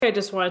I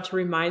just wanted to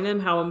remind them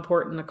how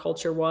important the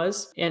culture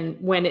was, and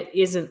when it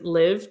isn't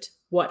lived,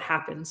 what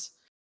happens.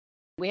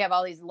 We have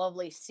all these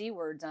lovely C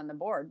words on the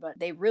board, but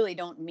they really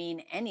don't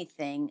mean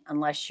anything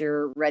unless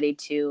you're ready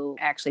to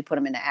actually put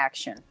them into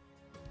action.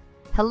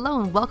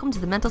 Hello and welcome to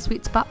the Mental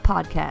Sweet Spot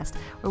podcast,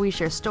 where we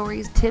share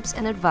stories, tips,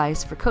 and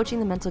advice for coaching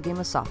the mental game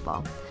of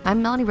softball.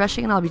 I'm Melanie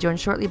Rushing, and I'll be joined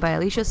shortly by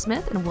Alicia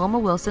Smith and Wilma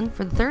Wilson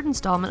for the third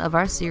installment of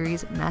our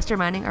series,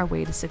 Masterminding Our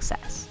Way to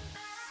Success.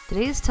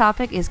 Today's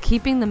topic is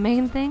keeping the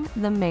main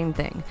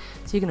thing,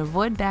 so you can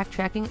avoid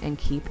backtracking and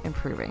keep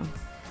improving.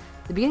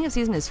 The beginning of the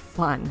season is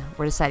fun.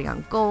 We're deciding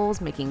on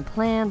goals, making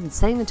plans, and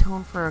setting the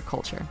tone for our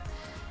culture.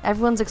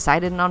 Everyone's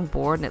excited and on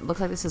board, and it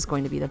looks like this is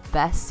going to be the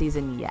best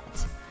season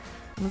yet.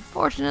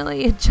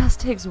 Unfortunately, it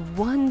just takes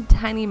one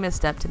tiny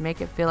misstep to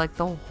make it feel like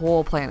the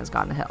whole plan has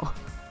gone to hell.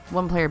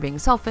 One player being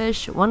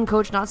selfish, one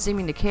coach not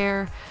seeming to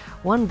care,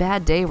 one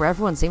bad day where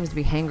everyone seems to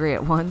be hangry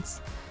at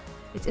once.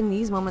 It's in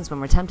these moments when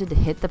we're tempted to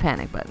hit the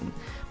panic button,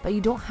 but you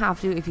don't have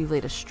to if you've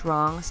laid a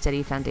strong,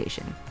 steady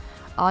foundation.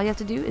 All you have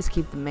to do is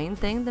keep the main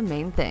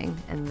thing,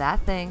 and that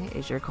thing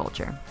is your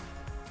culture.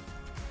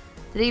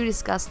 Today we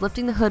discuss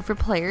lifting the hood for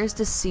players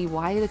to see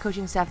why the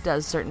coaching staff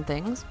does certain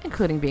things,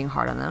 including being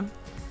hard on them,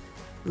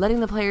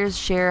 letting the players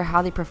share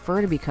how they prefer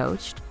to be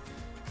coached,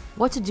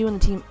 what to do when the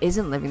team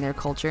isn't living their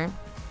culture,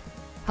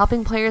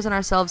 helping players and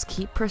ourselves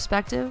keep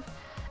perspective,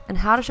 and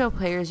how to show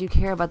players you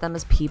care about them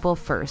as people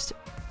first,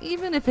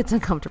 even if it's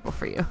uncomfortable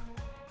for you.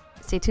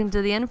 Stay tuned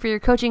to the end for your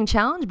coaching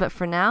challenge, but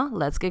for now,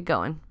 let's get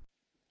going.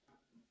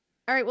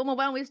 All right, Wilma,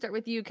 why don't we start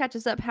with you? Catch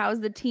us up.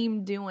 How's the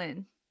team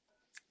doing?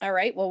 All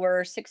right. Well,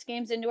 we're 6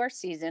 games into our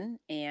season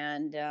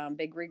and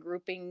big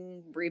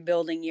regrouping,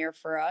 rebuilding year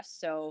for us.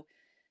 So,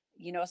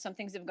 some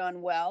things have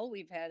gone well.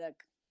 We've had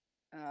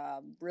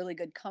a really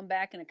good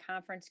comeback in a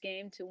conference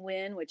game to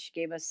win, which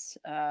gave us,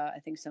 I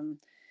think, some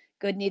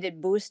good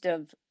needed boost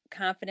of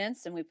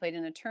confidence. And we played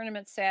in a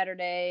tournament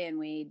Saturday and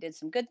we did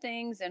some good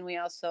things. And we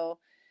also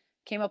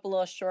came up a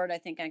little short, I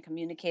think, on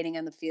communicating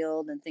on the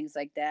field and things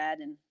like that.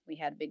 And we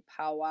had a big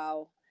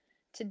powwow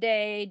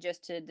today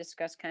just to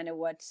discuss kind of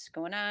what's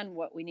going on,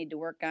 what we need to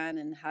work on,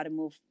 and how to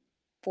move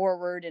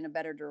forward in a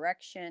better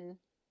direction.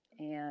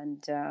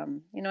 And,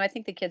 I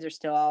think the kids are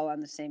still all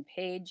on the same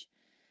page,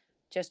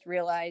 just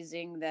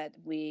realizing that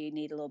we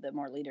need a little bit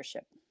more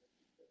leadership.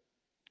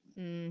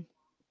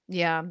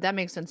 Yeah, that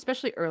makes sense,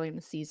 especially early in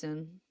the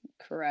season.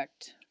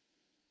 Correct.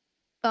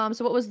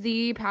 So what was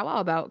the powwow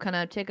about? Kind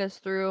of take us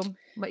through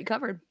what you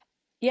covered.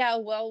 Yeah,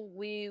 well,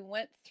 we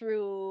went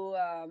through,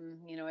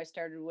 I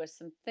started with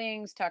some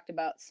things, talked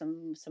about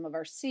some of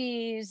our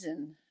C's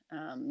and,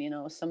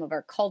 some of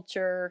our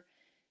culture,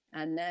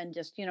 and then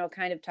just,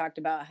 kind of talked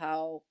about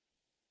how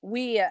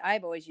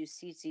I've always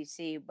used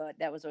CCC, but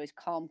that was always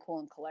calm, cool,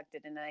 and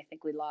collected. And I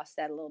think we lost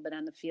that a little bit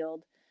on the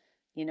field.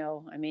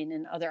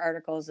 In other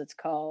articles, it's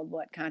called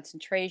what?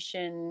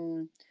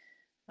 Concentration,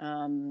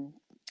 um,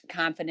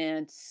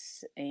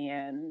 confidence,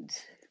 and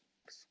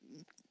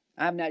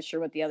I'm not sure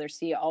what the other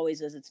C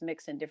always is. It's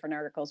mixed in different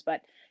articles.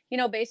 But,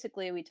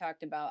 basically, we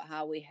talked about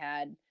how we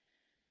had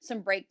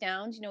some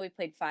breakdowns. We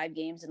played 5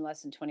 games in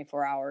less than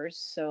 24 hours.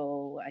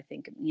 So I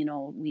think,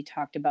 we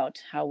talked about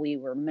how we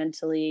were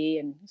mentally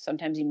and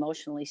sometimes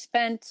emotionally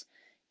spent.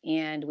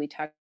 And we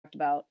talked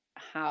about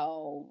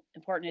how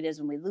important it is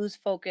when we lose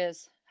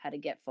focus, how to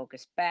get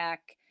focus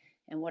back,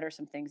 and what are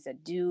some things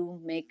that do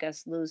make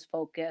us lose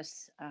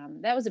focus.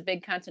 That was a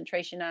big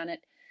concentration on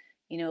it.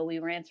 We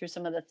ran through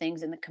some of the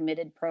things in the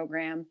committed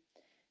program.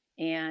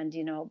 And,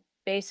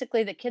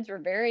 basically the kids were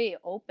very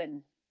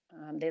open.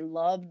 They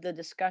loved the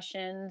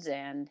discussions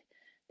and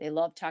they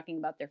loved talking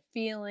about their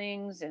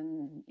feelings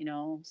and,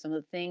 some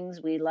of the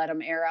things we let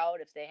them air out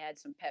if they had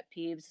some pet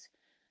peeves,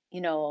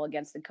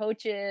 against the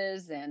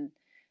coaches and,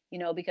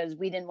 because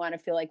we didn't want to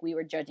feel like we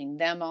were judging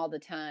them all the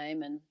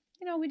time. And,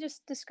 we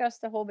just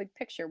discussed the whole big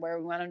picture where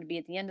we want them to be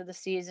at the end of the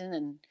season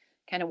and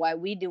kind of why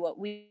we do what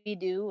we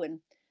do. And,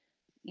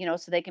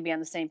 so they can be on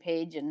the same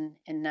page and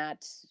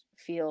not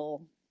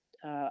feel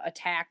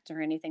attacked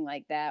or anything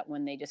like that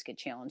when they just get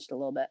challenged a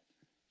little bit.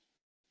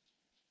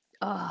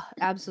 Oh,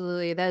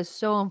 absolutely. That is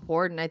so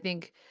important. I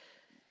think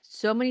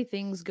so many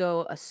things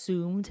go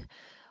assumed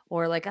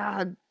or like,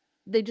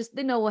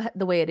 they know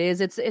the way it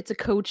is. It's a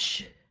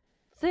coach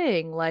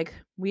thing. Like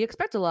we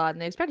expect a lot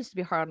and they expect us to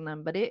be hard on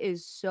them, but it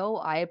is so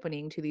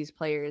eye-opening to these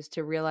players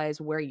to realize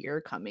where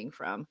you're coming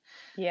from.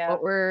 Yeah.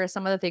 What were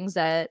some of the things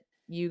that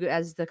you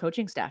as the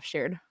coaching staff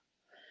shared?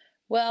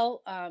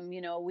 Well,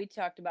 we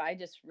talked about, I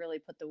just really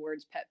put the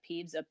words pet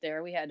peeves up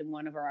there. We had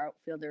one of our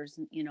outfielders,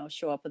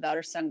 show up without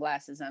her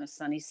sunglasses on a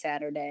sunny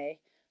Saturday.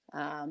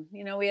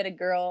 We had a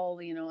girl,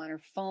 on her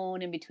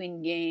phone in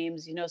between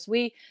games, so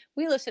we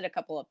listed a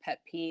couple of pet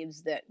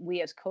peeves that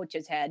we as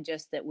coaches had,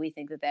 just that we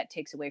think that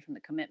takes away from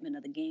the commitment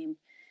of the game.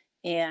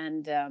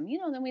 And,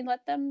 then we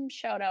let them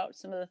shout out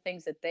some of the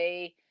things that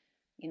they,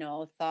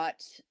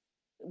 thought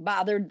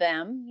bothered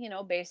them,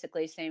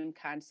 basically same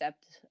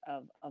concept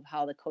of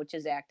how the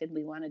coaches acted.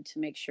 We wanted to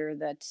make sure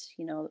that,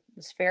 it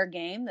was fair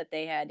game, that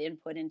they had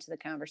input into the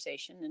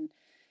conversation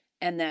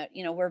and that,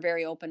 you know, we're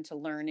very open to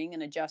learning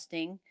and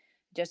adjusting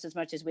just as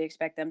much as we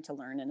expect them to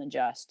learn and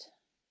adjust.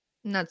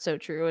 Not so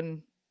true,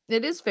 and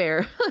it is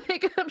fair.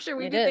 Like, I'm sure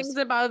we It do things is.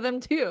 that bother them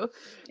too. So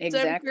I'm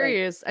Exactly.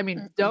 curious. I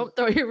mean, don't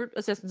throw your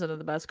assistants under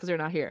the bus because they're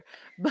not here.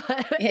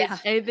 But did Yeah.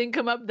 anything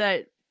come up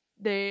that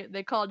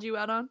they called you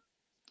out on?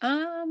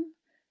 Um,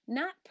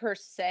 Not per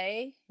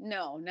se.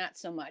 No, not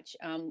so much.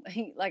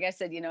 Like I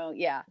said, you know,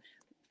 yeah,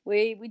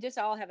 we just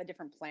all have a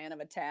different plan of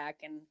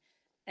attack,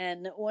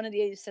 and one of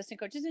the assistant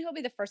coaches, and he'll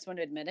be the first one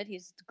to admit it.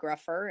 He's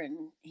gruffer,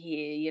 and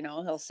he, you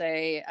know, he'll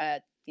say,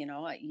 you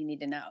know, you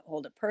need to not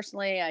hold it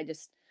personally. I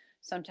just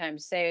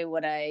sometimes say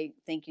what I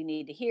think you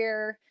need to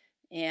hear,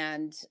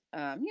 and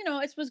you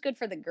know, it was good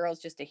for the girls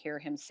just to hear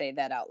him say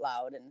that out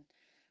loud. And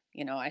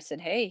you know, I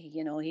said, hey,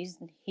 you know,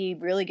 he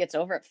really gets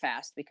over it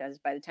fast, because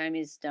by the time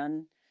he's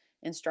done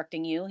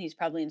instructing you, he's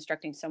probably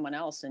instructing someone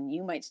else, and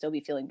you might still be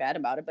feeling bad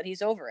about it, but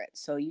he's over it.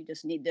 So you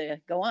just need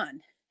to go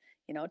on,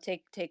 you know,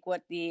 take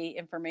what the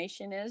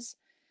information is,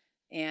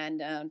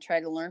 and try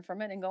to learn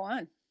from it and go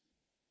on.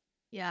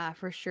 Yeah,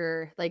 for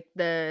sure. Like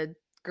the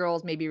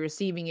girls may be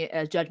receiving it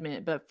as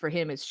judgment, but for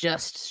him, it's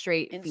just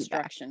straight feedback.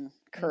 Instruction.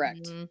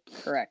 Correct. Mhm.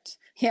 Correct.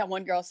 Yeah,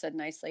 one girl said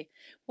nicely,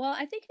 well,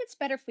 I think it's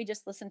better if we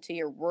just listen to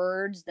your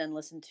words than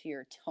listen to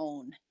your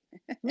tone.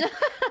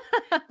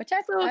 Which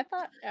So I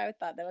thought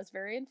that was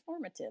very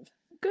informative.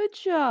 good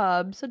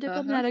job. So Uh-huh.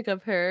 diplomatic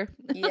of her.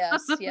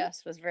 Yes,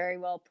 yes, was very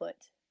well put.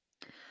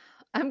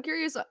 I'm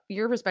curious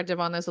your perspective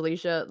on this,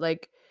 Alicia.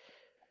 Like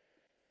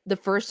the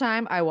first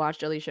time I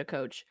watched Alicia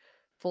coach,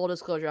 full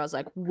disclosure, I was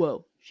like,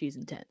 whoa, she's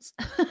intense.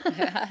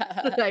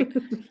 Like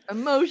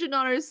emotion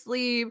on her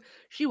sleeve.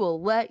 She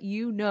will let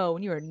you know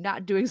when you are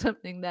not doing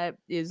something that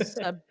is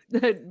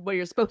what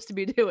you're supposed to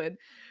be doing.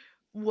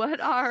 What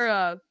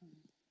are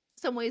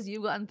some ways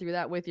you've gotten through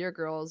that with your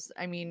girls?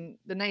 I mean,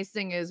 the nice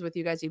thing is with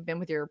you guys, you've been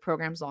with your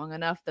programs long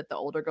enough that the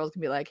older girls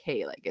can be like,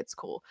 hey, like it's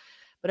cool.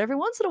 But every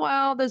once in a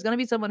while, there's going to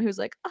be someone who's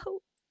like,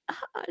 oh,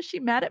 is she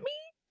mad at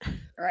me?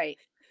 Right.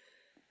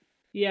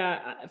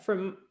 Yeah,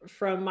 from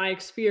my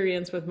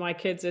experience with my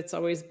kids, it's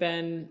always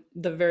been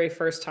the very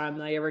first time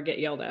they ever get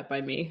yelled at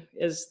by me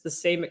is the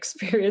same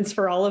experience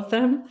for all of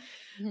them.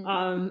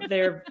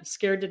 They're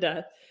scared to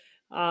death.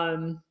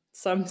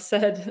 Some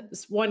said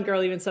one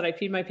girl even said I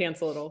peed my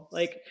pants a little.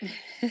 Like,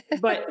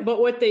 but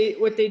what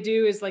they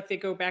do is like they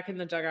go back in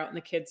the dugout and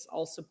the kids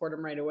all support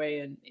them right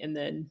away, and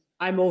then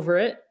I'm over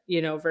it,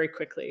 very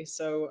quickly.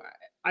 So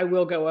I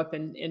will go up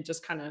and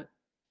just kind of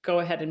go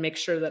ahead and make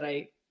sure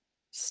that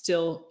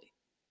still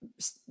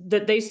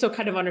that they still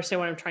kind of understand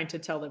what I'm trying to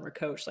tell them or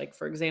coach. Like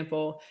for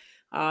example,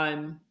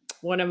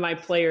 one of my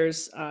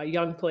players,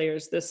 young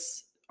players,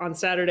 this on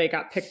Saturday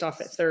got picked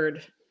off at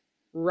third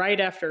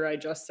right after I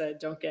just said,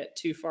 don't get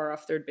too far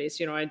off third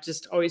base. I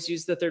just always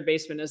use the third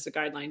baseman as the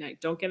guideline. I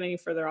don't get any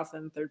further off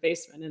than the third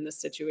baseman in this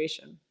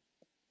situation.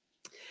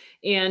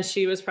 And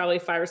she was probably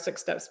 5 or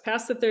 6 steps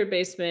past the third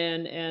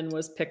baseman and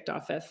was picked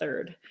off at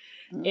third.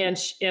 And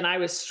I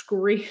was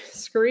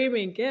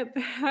screaming, get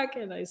back.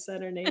 And I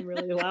said her name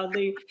really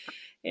loudly.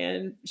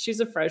 And she's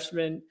a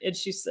freshman. And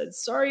she said,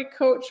 sorry,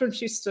 coach, when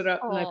she stood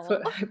up. And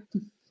I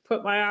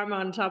put my arm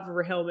on top of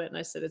her helmet. And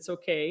I said, it's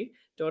okay.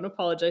 Don't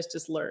apologize.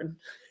 Just learn.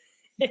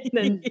 And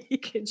then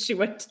she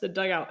went to the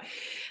dugout.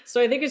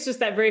 So I think it's just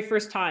that very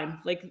first time,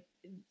 like,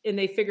 and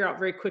they figure out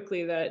very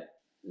quickly that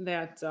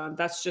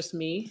that's just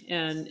me.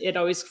 And it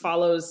always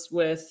follows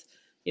with,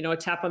 a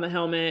tap on the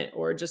helmet,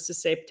 or just to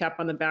say tap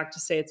on the back to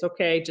say it's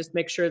okay. Just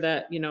make sure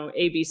that,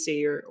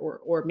 ABC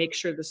or make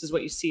sure this is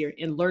what you see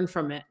and learn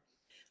from it.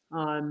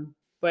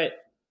 But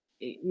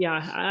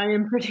yeah, I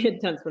am pretty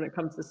intense when it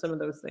comes to some of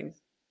those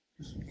things.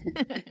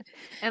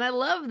 And I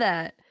love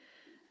that.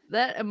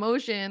 That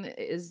emotion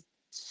is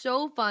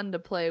so fun to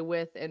play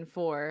with and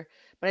for.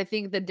 But I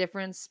think the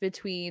difference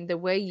between the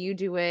way you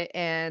do it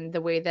and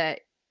the way that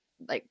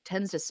like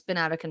tends to spin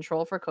out of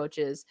control for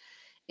coaches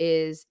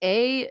is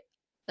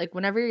like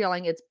whenever you're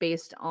yelling, it's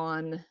based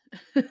on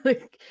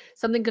like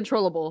something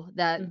controllable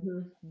that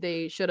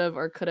they should have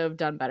or could have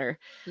done better.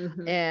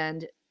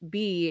 And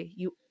B,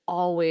 you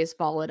always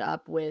follow it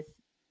up with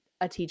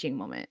a teaching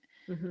moment.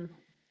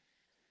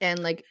 And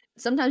like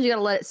sometimes you got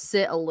to let it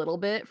sit a little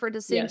bit for it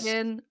to sink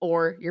in,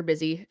 or you're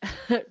busy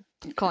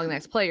calling the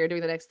next player,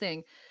 doing the next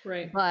thing.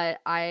 Right. But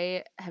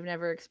I have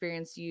never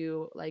experienced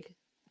you like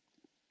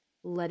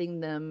letting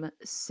them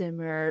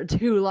simmer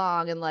too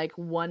long and like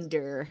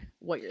wonder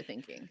what you're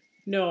thinking.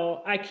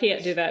 No, I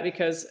can't do that,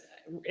 because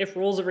if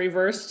roles are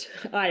reversed,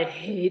 I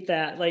hate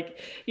that. Like,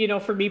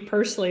 for me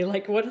personally,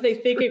 like, what are they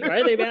thinking?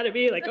 Why are they mad at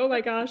me? Like, oh my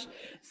gosh.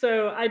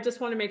 So I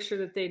just want to make sure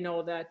that they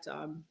know that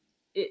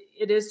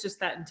it is just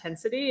that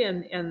intensity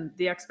and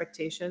the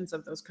expectations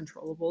of those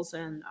controllables,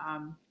 and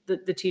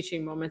the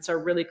teaching moments are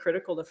really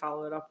critical to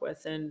follow it up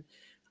with. And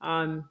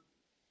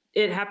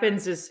it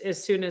happens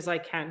as soon as I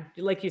can.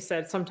 Like you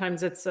said,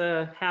 sometimes it's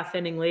a half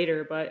inning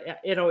later, but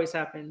it always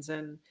happens.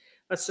 And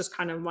that's just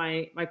kind of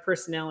my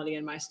personality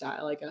and my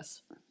style, I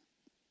guess.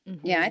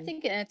 Yeah, I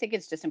think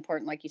it's just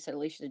important, like you said,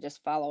 Alicia, to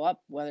just follow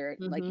up, whether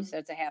like you said,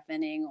 it's a half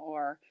inning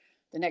or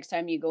the next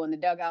time you go in the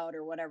dugout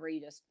or whatever,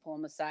 you just pull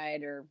them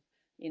aside, or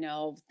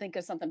think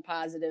of something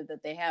positive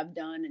that they have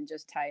done and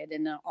just tie it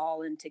in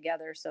all in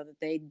together so that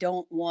they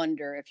don't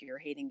wonder if you're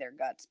hating their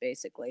guts,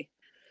 basically.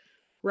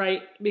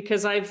 Right,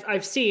 because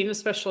I've seen,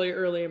 especially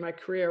early in my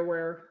career,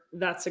 where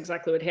that's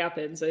exactly what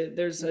happens.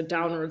 There's a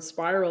downward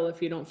spiral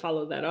if you don't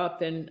follow that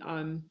up, and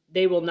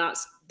they will not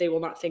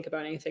think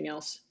about anything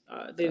else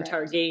the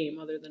entire Correct. game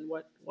other than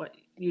what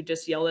you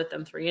just yelled at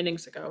them 3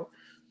 innings ago.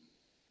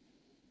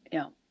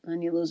 Yeah,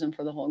 and you lose them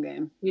for the whole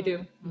game. You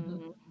do.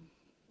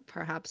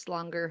 Perhaps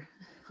longer.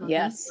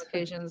 Yes.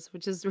 Occasions,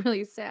 which is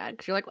really sad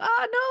because you're like,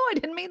 oh no, I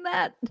didn't mean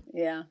that.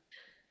 Yeah.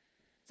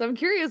 So I'm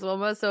curious,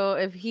 Wilma. So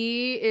if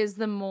he is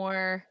the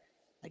more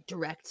like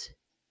direct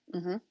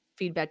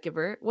feedback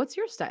giver, what's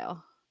your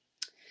style?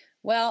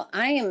 Well,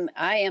 I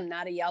am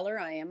not a yeller.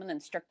 I am an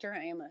instructor.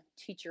 I am a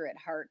teacher at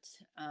heart.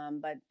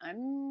 But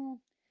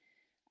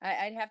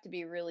I'd have to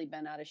be really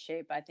bent out of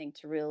shape, I think,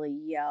 to really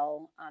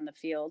yell on the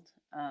field.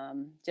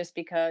 Just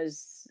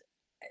because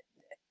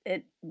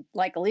it,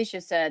 like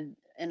Alicia said,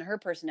 in her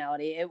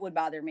personality, it would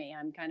bother me.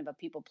 I'm kind of a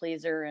people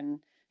pleaser, and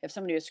if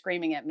somebody was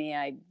screaming at me,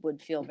 I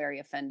would feel very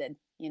offended.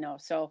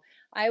 So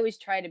I always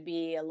try to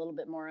be a little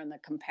bit more on the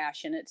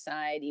compassionate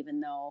side,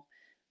 even though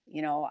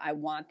I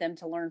want them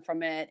to learn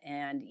from it.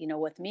 And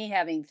with me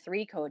having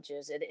 3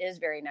 coaches, it is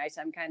very nice.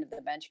 I'm kind of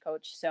the bench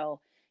coach,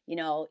 so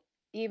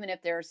even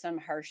if there's some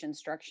harsh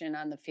instruction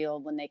on the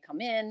field when they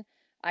come in,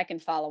 I can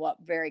follow up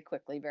very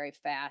quickly, very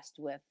fast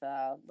with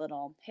a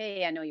little,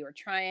 hey, I know you were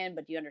trying,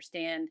 but do you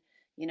understand,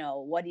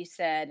 what he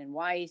said and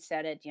why he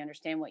said it? Do you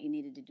understand what you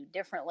needed to do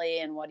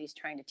differently and what he's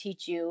trying to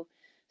teach you?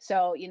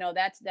 So,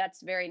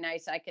 that's very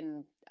nice. I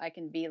can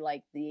be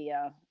like the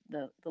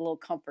little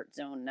comfort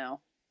zone now.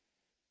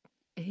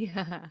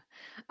 Yeah,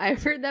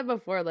 I've heard that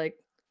before. Like,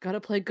 gotta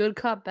play good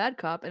cop, bad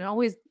cop, and it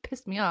always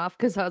pissed me off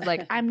because I was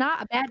like, I'm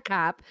not a bad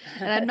cop,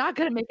 and I'm not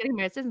gonna make any of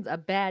my assistants a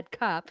bad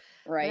cop.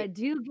 But I Right.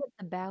 do get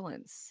the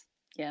balance.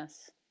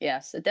 Yes.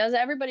 Yes, it does.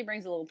 Everybody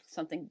brings a little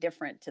something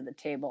different to the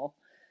table.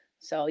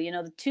 So,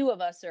 the 2 of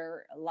us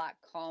are a lot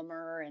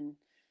calmer, and,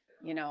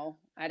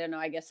 I don't know,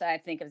 I guess I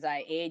think as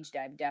I aged,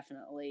 I've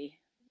definitely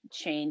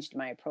changed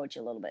my approach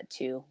a little bit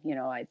too.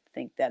 I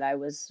think that I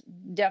was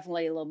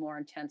definitely a little more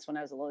intense when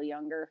I was a little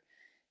younger,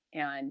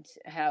 and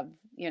have,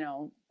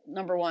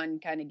 number one,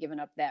 kind of given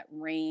up that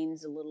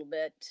reins a little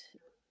bit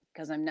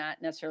because I'm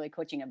not necessarily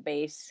coaching a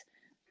base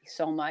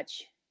so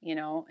much,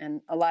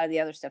 and a lot of the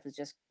other stuff is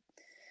just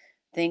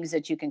things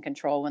that you can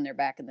control when they're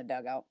back in the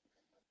dugout.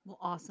 Well,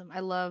 awesome.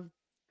 I love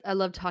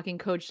talking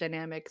coach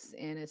dynamics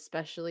and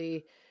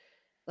especially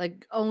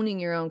like owning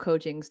your own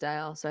coaching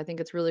style. So I think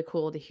it's really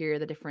cool to hear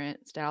the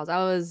different styles. I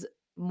was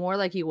more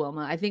like you,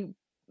 Wilma. I think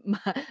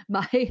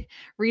my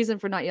reason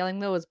for not yelling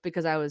though was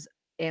because I was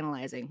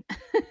analyzing.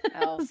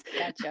 Oh,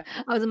 gotcha.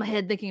 I was in my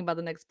head thinking about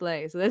the next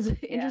play. So that's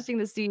Yeah. interesting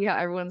to see how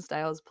everyone's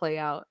styles play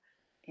out.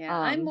 Yeah,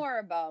 I'm more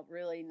about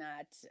really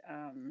not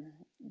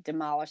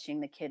demolishing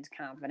the kids'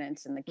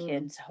 confidence and the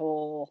kids'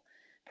 whole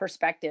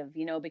perspective,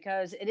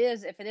 because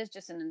if it is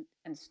just an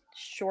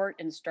short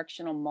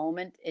instructional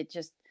moment, it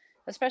just,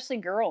 especially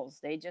girls,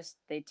 they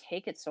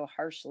take it so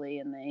harshly,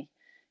 and they,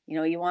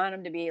 you want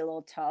them to be a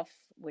little tough,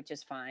 which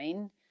is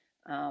fine.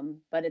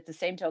 But at the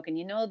same token,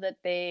 that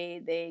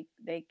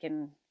they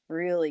can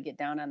really get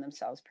down on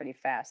themselves pretty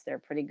fast. They're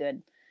pretty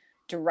good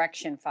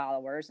direction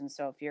followers, and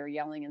so if you're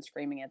yelling and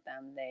screaming at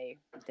them, they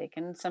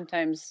can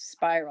sometimes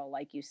spiral,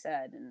 like you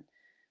said. And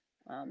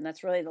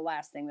that's really the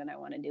last thing that I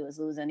want to do, is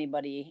lose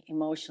anybody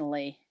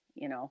emotionally,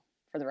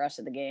 for the rest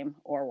of the game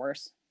or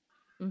worse.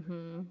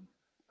 So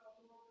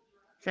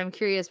I'm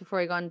curious before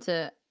I go on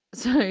to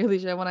sorry,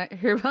 Alicia, I want to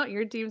hear about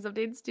your team's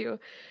updates too.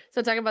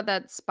 So talking about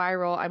that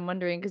spiral, I'm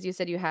wondering because you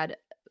said you had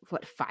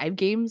what 5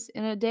 games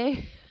in a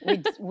day?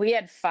 We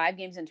had 5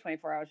 games in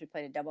 24 hours. We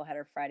played a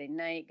doubleheader Friday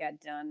night, got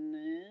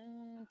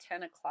done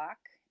 10 o'clock,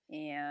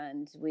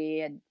 and we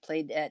had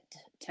played at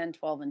 10,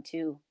 12, and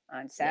 2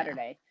 on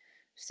Saturday.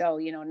 So,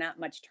 not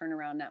much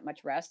turnaround, not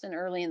much rest. And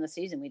early in the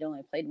season, we'd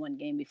only played 1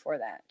 game before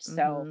that.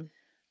 So,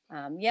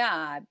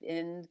 yeah.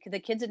 And the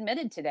kids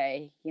admitted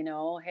today,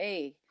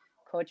 hey,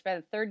 coach, by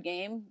the 3rd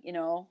game,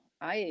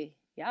 I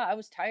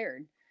was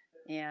tired.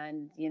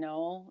 And,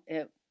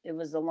 it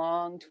was a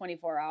long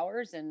 24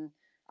 hours, and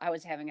I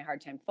was having a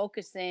hard time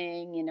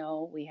focusing.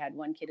 We had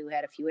 1 kid who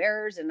had a few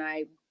errors, and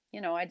I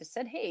just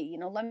said, hey,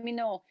 let me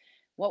know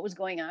what was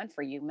going on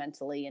for you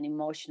mentally and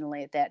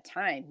emotionally at that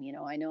time.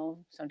 I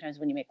know sometimes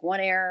when you make 1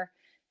 error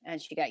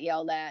and she got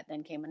yelled at,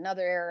 then came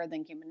another error,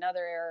 then came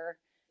another error,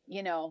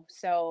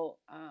 so,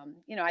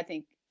 I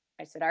think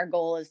I said, our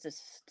goal is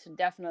to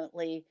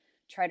definitely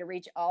try to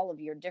reach all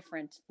of your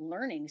different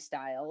learning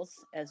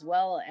styles, as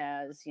well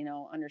as,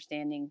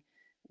 understanding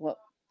what,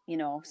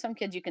 some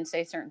kids you can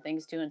say certain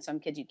things to, and some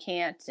kids you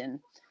can't.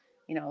 And,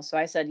 so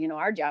I said,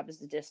 our job is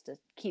to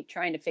keep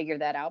trying to figure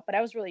that out. But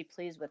I was really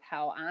pleased with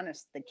how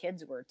honest the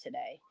kids were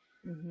today,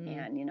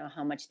 and,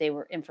 how much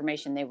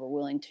information they were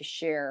willing to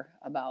share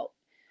about,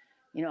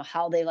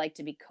 how they like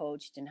to be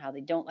coached and how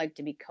they don't like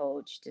to be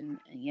coached, and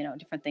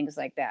different things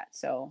like that.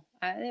 So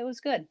it was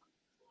good.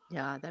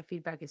 Yeah, that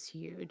feedback is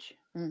huge.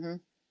 Mm-hmm.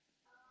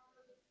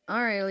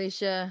 All right,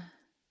 Alicia,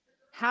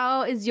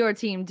 how is your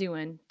team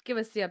doing? Give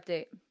us the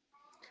update.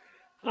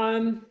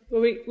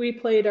 We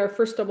played our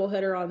first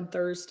doubleheader on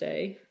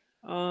Thursday,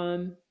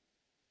 and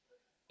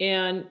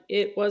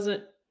it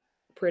wasn't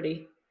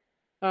pretty.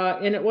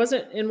 And it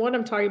wasn't. And what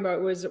I'm talking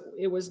about was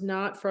it was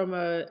not from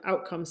a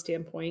outcome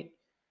standpoint.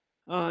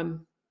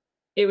 Um,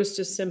 it was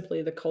just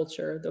simply the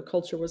culture. The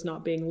culture was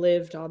not being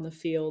lived on the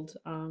field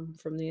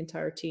from the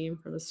entire team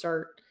from the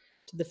start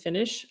to the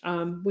finish.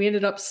 We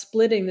ended up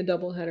splitting the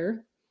doubleheader.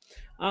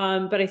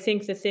 But I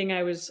think the thing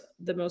I was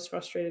the most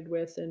frustrated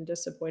with and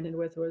disappointed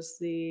with was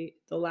the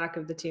lack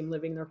of the team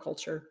living their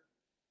culture.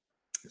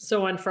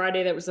 So on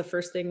Friday, that was the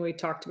first thing we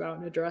talked about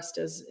and addressed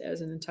as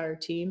an entire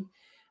team.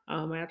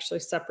 I actually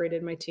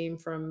separated my team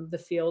from the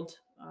field.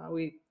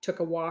 We took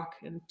a walk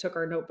and took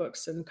our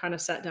notebooks and kind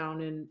of sat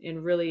down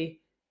and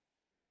really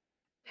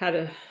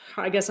had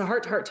I guess, a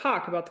heart to heart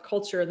talk about the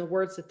culture and the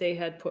words that they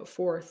had put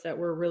forth that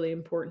were really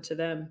important to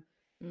them.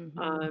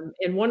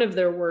 And one of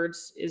their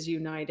words is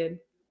united.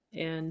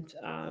 And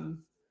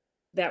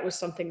that was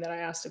something that I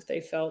asked if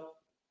they felt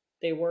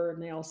they were,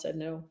 and they all said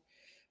no.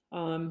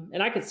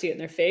 And I could see it in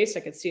their face.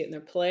 I could see it in their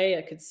play.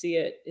 I could see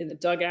it in the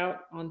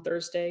dugout on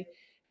Thursday.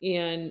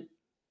 And,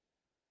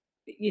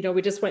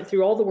 we just went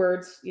through all the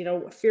words.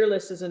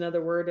 Fearless is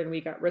another word, and we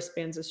got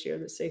wristbands this year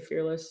that say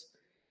fearless.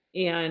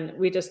 And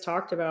we just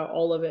talked about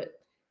all of it.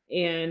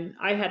 And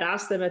I had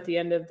asked them at the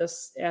end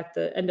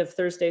of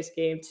Thursday's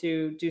game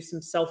to do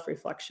some self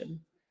reflection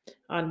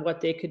on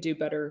what they could do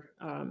better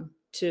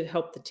to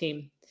help the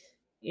team.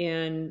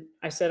 And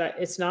I said,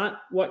 it's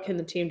not what can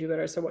the team do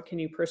better. I said, what can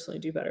you personally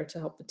do better to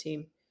help the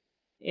team?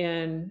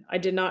 And I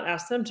did not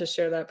ask them to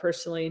share that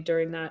personally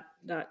during that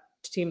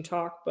team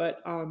talk,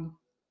 but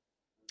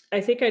I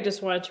think I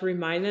just wanted to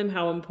remind them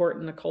how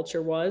important the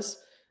culture was,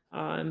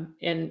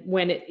 and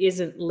when it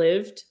isn't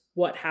lived,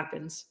 what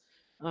happens.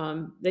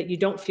 That you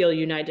don't feel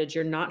united,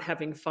 you're not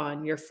having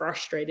fun, you're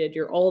frustrated,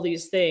 you're all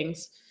these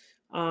things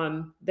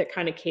that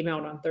kind of came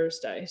out on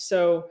Thursday.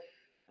 So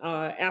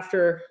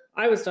after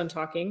I was done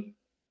talking,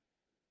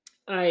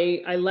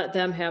 I let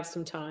them have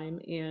some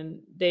time, and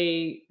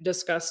they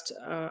discussed,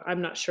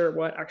 I'm not sure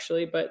what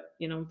actually, but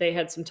they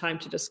had some time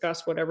to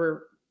discuss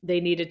whatever they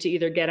needed to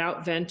either get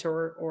out, vent,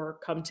 or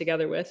come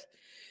together with.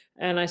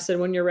 And I said,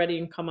 when you're ready,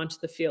 you can come onto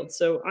the field.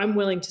 So I'm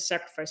willing to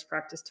sacrifice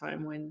practice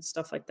time when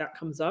stuff like that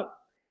comes up.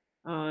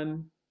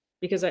 Um,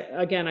 because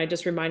I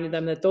just reminded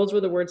them that those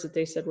were the words that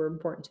they said were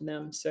important to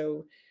them.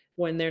 So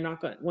when they're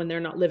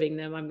not living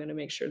them, I'm going to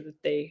make sure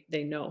that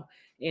they know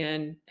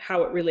and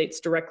how it relates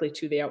directly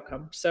to the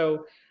outcome.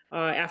 So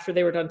after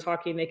they were done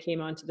talking, they came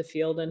onto the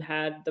field and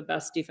had the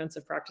best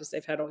defensive practice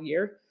they've had all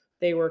year.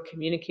 They were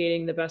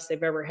communicating the best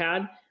they've ever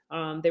had.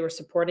 They were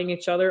supporting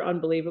each other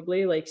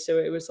unbelievably. So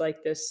it was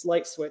like this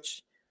light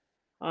switch.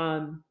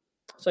 So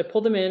I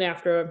pulled them in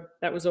after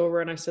that was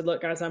over, and I said,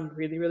 look, guys, I'm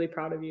really, really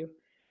proud of you.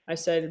 I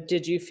said,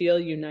 did you feel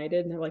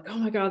united? And they're like, oh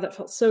my God, that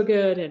felt so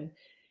good. And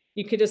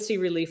you could just see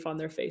relief on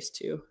their face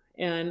too.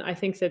 And I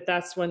think that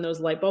that's when those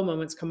light bulb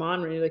moments come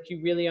on, where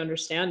you really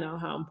understand now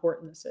how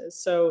important this is.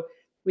 So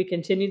we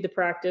continued the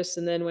practice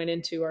and then went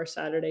into our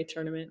Saturday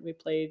tournament. We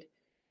played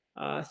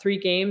 3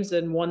 games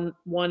and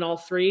won all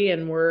 3,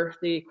 and we're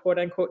the quote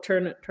unquote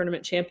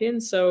tournament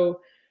champions. So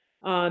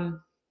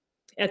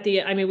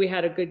we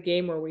had a good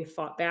game where we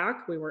fought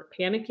back. We weren't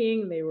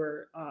panicking. They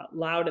were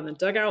loud in the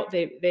dugout.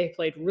 They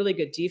played really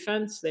good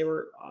defense. They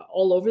were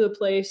all over the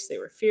place. They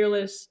were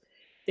fearless.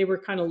 They were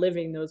kind of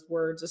living those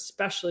words,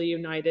 especially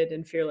united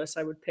and fearless.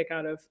 I would pick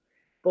out of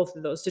both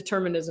of those.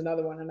 Determined is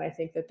another one, and I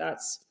think that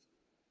that's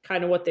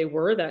kind of what they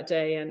were that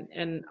day.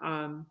 And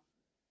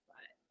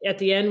at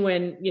the end,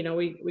 when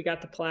we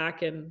got the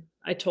plaque, and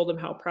I told them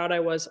how proud I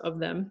was of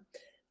them.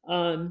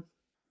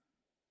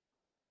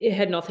 It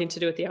had nothing to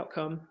do with the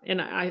outcome. And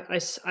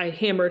I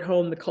hammered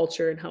home the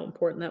culture and how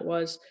important that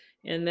was.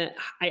 And that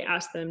I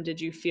asked them,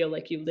 did you feel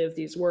like you lived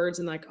these words?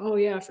 And like, oh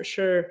yeah, for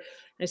sure.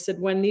 I said,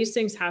 when these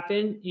things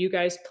happen, you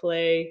guys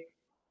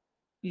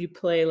you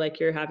play like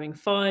you're having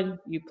fun,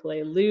 you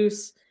play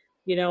loose,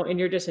 and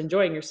you're just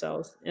enjoying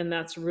yourselves. And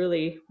that's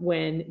really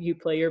when you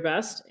play your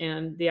best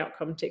and the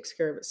outcome takes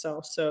care of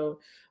itself. So,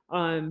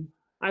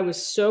 I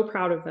was so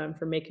proud of them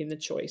for making the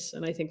choice.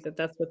 And I think that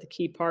that's what the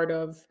key part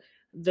of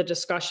the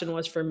discussion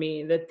was for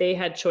me, that they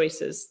had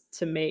choices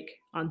to make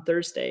on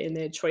Thursday, and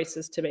they had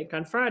choices to make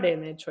on Friday,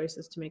 and they had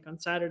choices to make on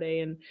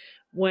Saturday. And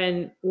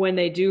when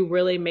they do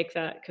really make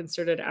that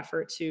concerted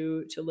effort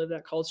to live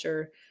that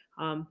culture,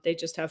 they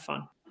just have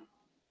fun.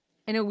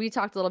 I know we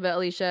talked a little bit,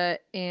 Alicia,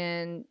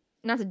 and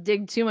not to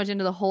dig too much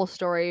into the whole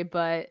story,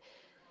 but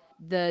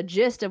the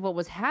gist of what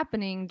was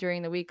happening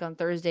during the week on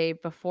Thursday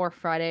before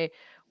Friday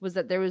was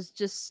that there was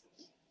just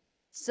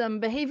some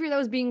behavior that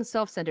was being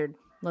self-centered,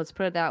 let's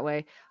put it that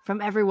way,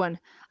 from everyone,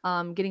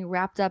 getting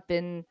wrapped up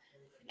in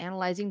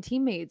analyzing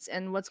teammates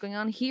and what's going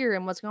on here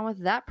and what's going on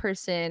with that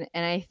person.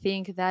 And I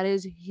think that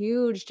is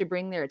huge to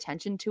bring their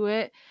attention to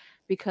it,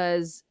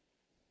 because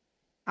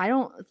I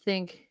don't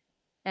think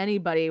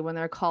anybody when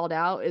they're called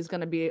out is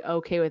going to be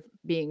okay with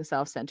being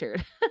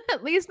self-centered.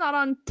 At least not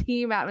on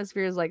team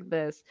atmospheres like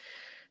this.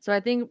 So I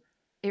think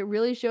it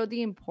really showed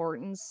the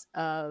importance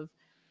of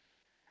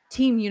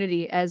team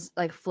unity, as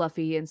like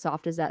fluffy and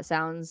soft as that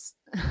sounds.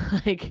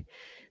 Like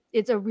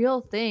it's a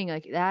real thing.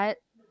 Like that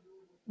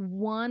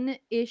one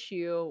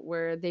issue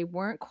where they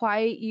weren't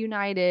quite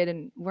united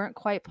and weren't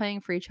quite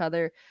playing for each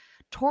other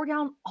tore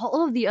down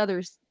all of the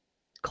other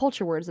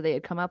culture words that they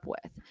had come up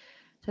with.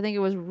 So I think it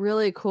was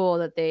really cool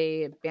that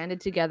they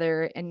banded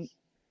together, and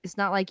it's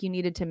not like you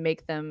needed to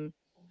make them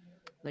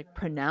like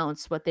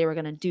pronounce what they were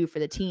going to do for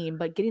the team,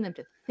 but getting them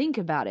to think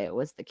about it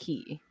was the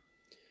key.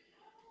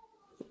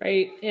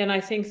 Right. And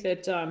I think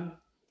that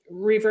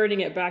reverting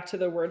it back to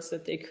the words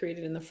that they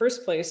created in the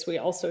first place, we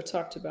also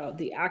talked about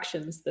the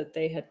actions that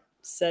they had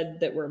said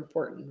that were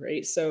important,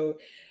 right? So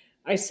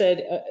I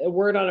said a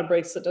word on a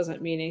bracelet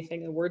doesn't mean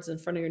anything. The words in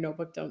front of your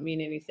notebook don't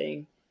mean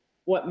anything.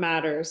 What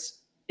matters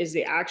is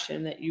the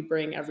action that you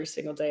bring every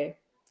single day.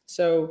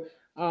 So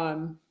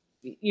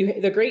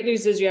the great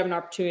news is you have an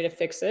opportunity to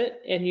fix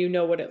it and you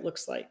know what it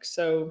looks like.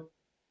 So,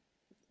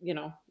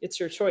 it's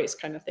your choice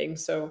kind of thing.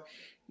 So,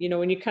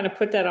 when you kind of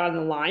put that on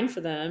the line for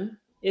them,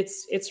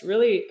 it's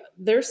really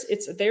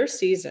it's their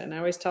season. I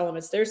always tell them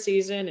it's their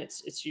season.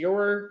 It's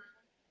your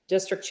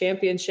district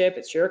championship.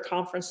 It's your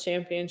conference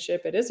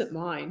championship. It isn't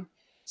mine.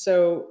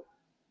 So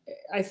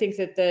I think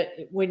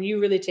that when you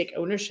really take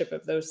ownership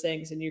of those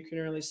things and you can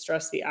really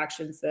stress the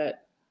actions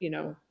that,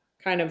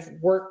 kind of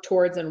work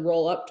towards and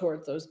roll up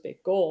towards those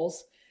big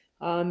goals,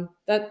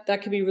 that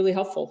can be really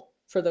helpful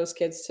for those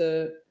kids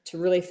to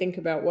really think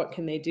about what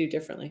can they do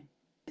differently.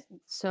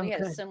 So We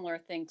had a good. similar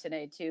thing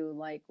today too,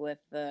 like with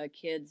the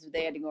kids.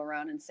 They had to go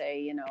around and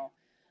say,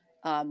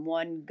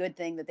 one good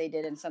thing that they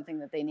did and something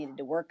that they needed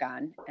to work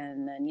on.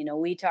 And then,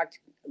 we talked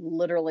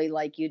literally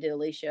like you did,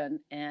 Alicia,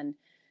 and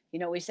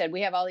we said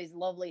we have all these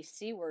lovely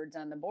C words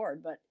on the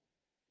board, but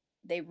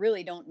they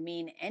really don't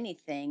mean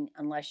anything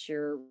unless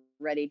you're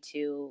ready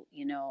to,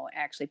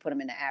 actually put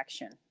them into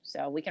action.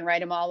 So we can write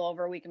them all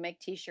over. We can make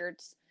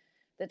T-shirts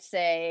that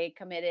say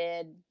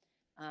committed.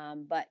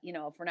 But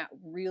if we're not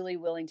really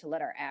willing to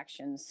let our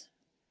actions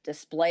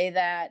display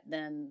that,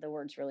 then the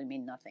words really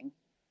mean nothing.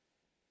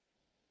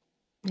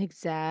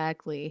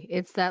 Exactly.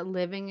 It's that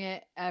living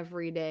it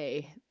every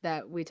day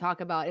that we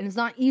talk about. And it's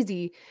not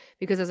easy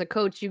because as a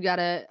coach, you got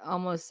to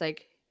almost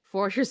like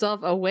force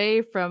yourself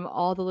away from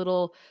all the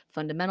little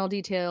fundamental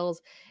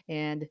details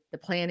and the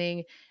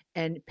planning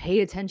and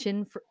pay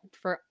attention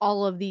for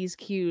all of these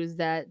cues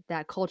that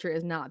culture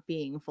is not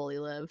being fully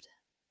lived.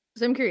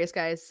 So I'm curious,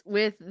 guys,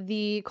 with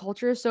the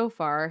culture so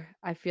far,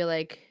 I feel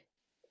like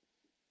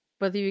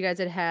both of you guys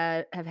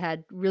have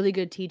had really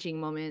good teaching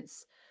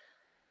moments.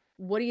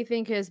 What do you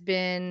think has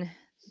been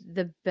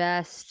the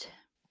best,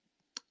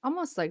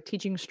 almost like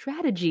teaching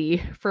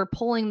strategy for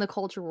pulling the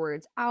culture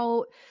words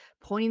out,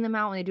 pointing them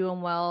out when they do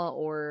them well,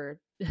 or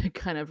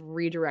kind of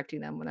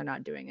redirecting them when they're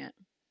not doing it?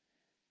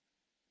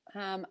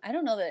 I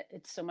don't know that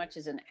it's so much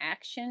as an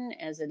action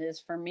as it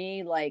is for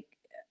me. Like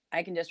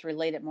I can just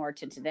relate it more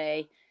to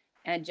today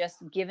and just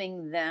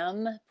giving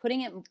them,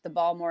 putting the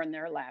ball more in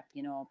their lap,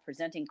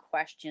 presenting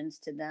questions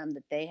to them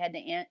that they had to,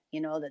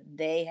 that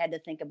they had to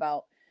think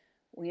about,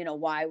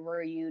 why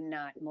were you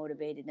not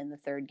motivated in the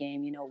third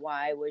game?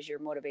 Why was your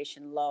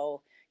motivation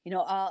low?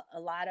 A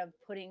lot of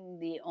putting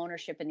the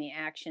ownership and the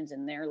actions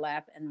in their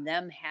lap and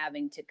them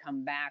having to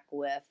come back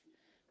with,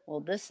 well,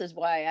 this is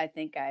why I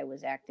think I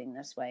was acting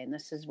this way. And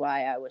this is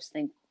why I was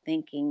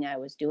thinking I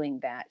was doing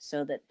that,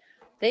 so that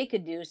they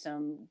could do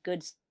some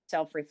good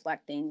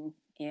self-reflecting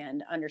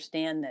and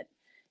understand that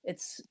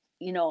it's,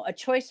 a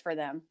choice for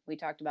them. We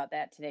talked about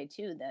that today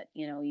too, that,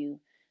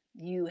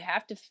 you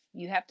have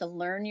to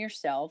learn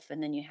yourself,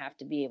 and then you have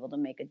to be able to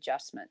make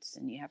adjustments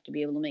and you have to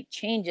be able to make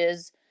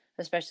changes,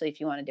 especially if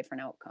you want a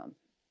different outcome.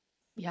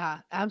 Yeah,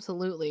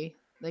 absolutely.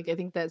 Like I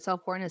think that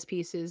self-awareness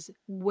piece is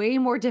way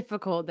more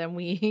difficult than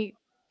we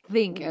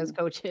think as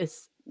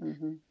coaches.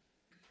 Mm-hmm.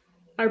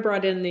 I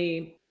brought in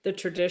the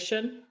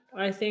tradition,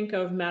 I think,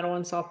 of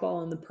Madeline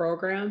softball and the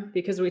program,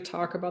 because we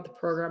talk about the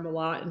program a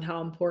lot and how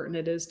important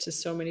it is to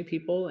so many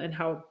people and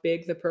how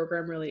big the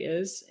program really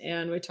is.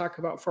 And we talk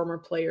about former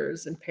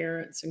players and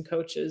parents and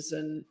coaches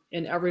and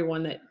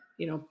everyone that,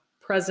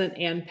 present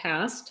and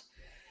past,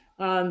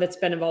 that's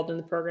been involved in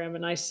the program.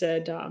 And I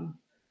said,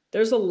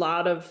 there's a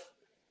lot of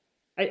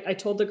I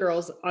told the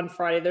girls on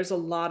Friday, there's a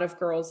lot of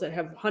girls that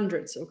have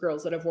hundreds of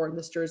girls that have worn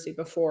this jersey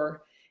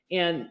before.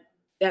 And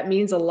that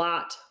means a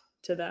lot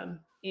to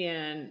them.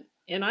 And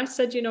I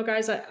said,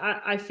 guys,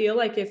 I feel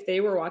like if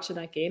they were watching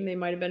that game, they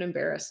might have been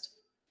embarrassed.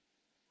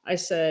 I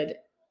said,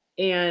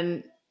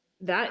 and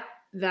that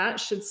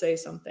should say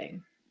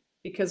something,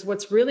 because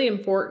what's really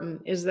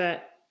important is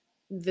that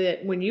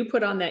when you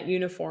put on that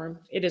uniform,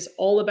 it is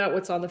all about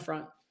what's on the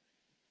front.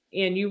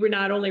 And you would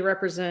not only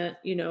represent,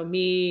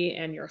 me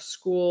and your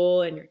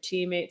school and your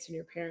teammates and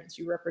your parents,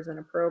 you represent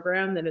a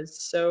program that is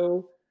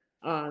so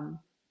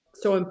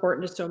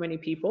important to so many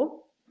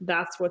people.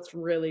 That's what's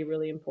really,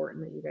 really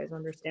important, that you guys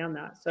understand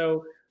that.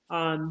 So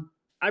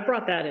I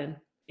brought that in,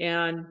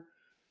 And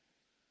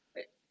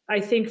I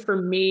think for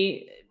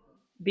me,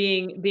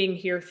 being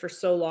here for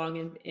so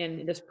long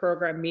and this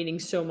program meaning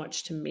so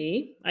much to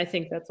me, I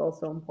think that's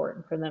also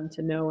important for them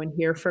to know and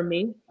hear from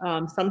me.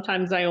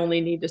 Sometimes I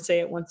only need to say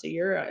it once a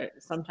year.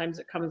 Sometimes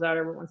it comes out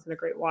every once in a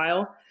great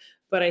while.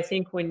 But I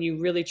think when you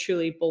really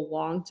truly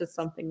belong to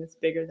something that's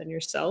bigger than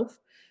yourself,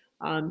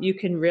 you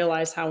can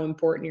realize how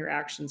important your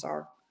actions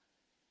are.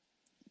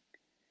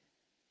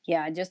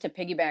 Yeah, just to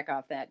piggyback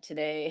off that,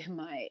 today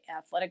my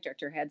athletic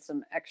director had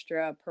some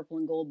extra purple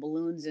and gold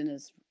balloons in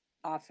his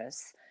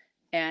office.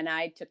 And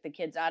I took the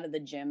kids out of the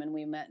gym and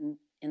we met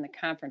in the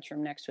conference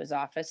room next to his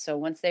office. So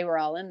once they were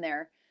all in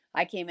there,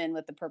 I came in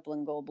with the purple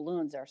and gold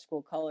balloons, our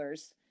school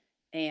colors.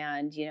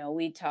 And,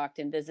 we talked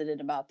and visited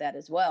about that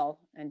as well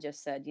and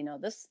just said,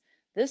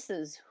 this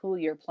is who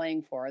you're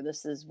playing for.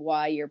 This is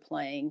why you're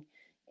playing,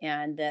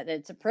 and that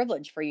it's a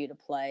privilege for you to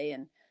play.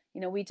 And,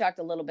 we talked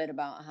a little bit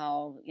about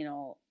how,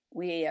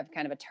 we have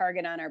kind of a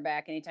target on our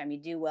back. Anytime you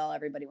do well,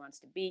 everybody wants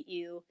to beat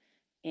you,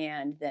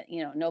 and that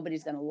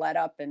nobody's going to let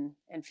up and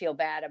feel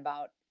bad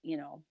about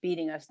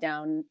beating us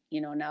down,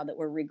 now that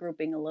we're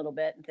regrouping a little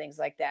bit and things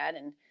like that.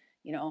 And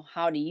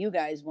how do you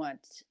guys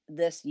want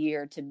this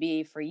year to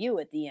be for you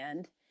at the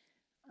end?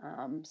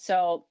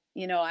 So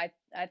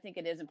I think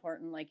it is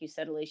important, like you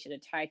said, Alicia, to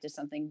tie it to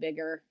something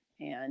bigger.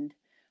 And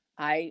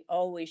I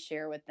always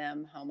share with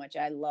them how much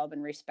I love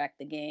and respect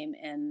the game,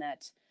 and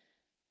that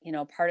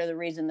part of the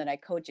reason that I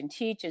coach and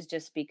teach is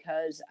just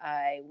because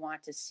I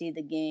want to see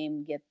the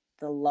game get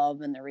the love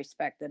and the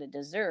respect that it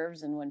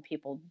deserves. And when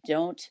people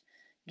don't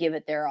give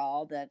it their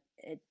all, that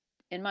it,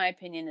 in my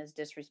opinion, is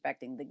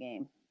disrespecting the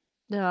game.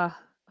 Yeah,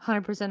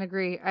 100%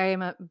 agree. I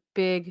am a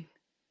big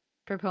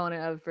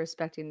proponent of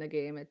respecting the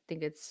game. I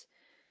think it's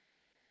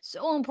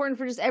so important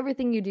for just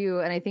everything you do.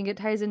 And I think it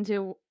ties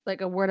into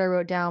like a word I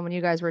wrote down when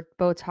you guys were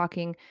both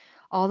talking.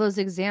 All those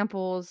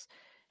examples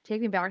take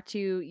me back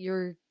to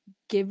you're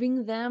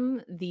giving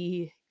them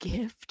the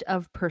gift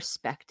of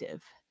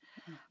perspective.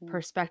 Mhm.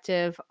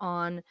 Perspective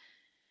on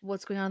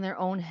what's going on in their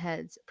own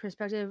heads,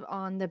 perspective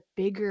on the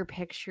bigger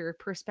picture,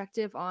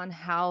 perspective on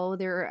how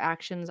their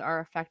actions are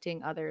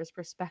affecting others,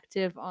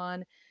 perspective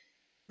on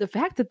the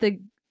fact that the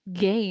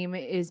game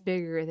is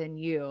bigger than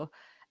you.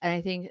 And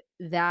I think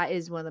that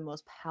is one of the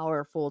most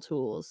powerful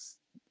tools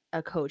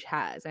a coach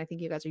has. And I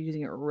think you guys are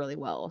using it really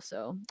well.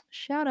 So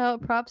shout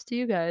out, props to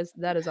you guys.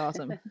 That is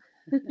awesome.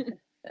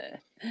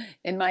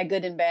 In my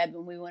good and bad,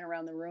 when we went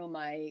around the room,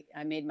 I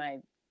made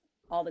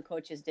all the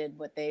coaches did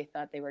what they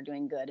thought they were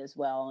doing good as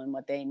well, and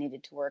what they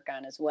needed to work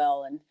on as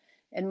well.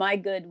 And my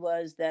good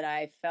was that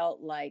I felt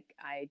like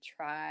I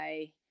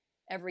try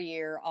every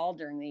year, all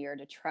during the year,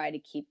 to try to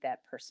keep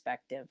that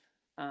perspective.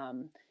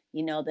 Um,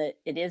 that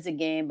it is a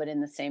game, but in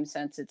the same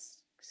sense, it's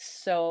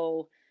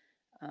so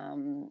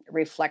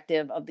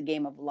reflective of the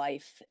game of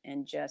life.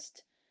 And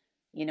just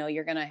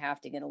you're going to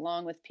have to get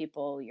along with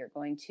people. You're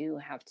going to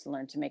have to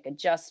learn to make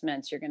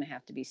adjustments. You're going to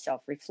have to be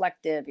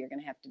self-reflective. You're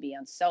going to have to be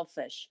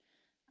unselfish.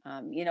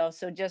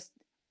 So just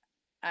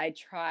I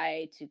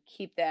try to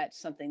keep that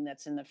something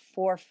that's in the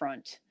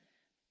forefront,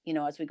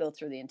 as we go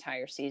through the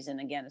entire season.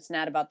 Again, it's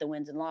not about the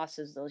wins and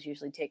losses. Those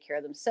usually take care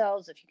of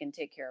themselves if you can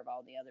take care of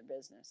all the other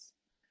business.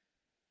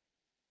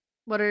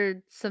 What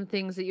are some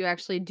things that you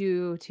actually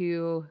do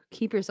to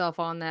keep yourself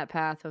on that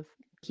path of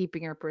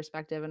keeping your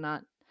perspective and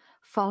not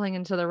falling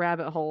into the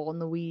rabbit hole in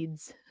the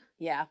weeds?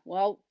 Yeah.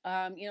 Well,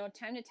 time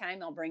to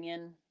time I'll bring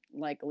in,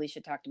 like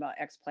Alicia talked about,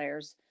 ex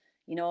players,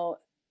 you know,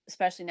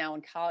 especially now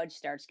when college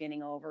starts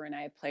getting over and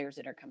I have players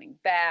that are coming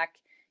back.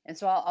 And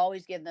so I'll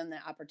always give them the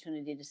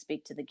opportunity to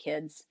speak to the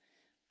kids.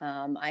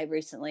 I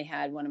recently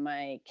had one of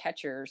my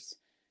catchers,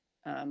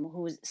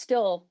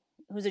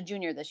 who's a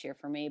junior this year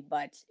for me,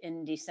 but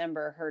in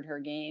December hurt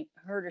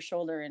her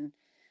shoulder in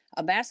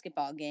a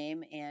basketball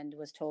game, and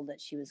was told that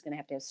she was going to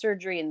have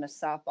surgery and miss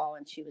softball,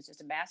 and she was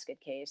just a basket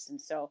case.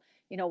 And so,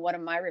 one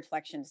of my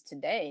reflections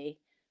today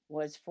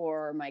was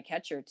for my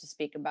catcher to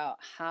speak about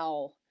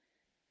how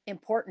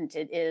important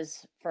it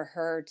is for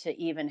her to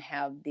even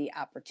have the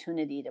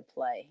opportunity to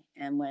play,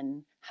 and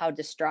when how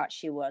distraught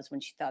she was when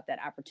she thought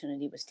that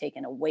opportunity was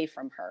taken away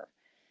from her.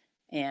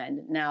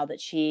 And now that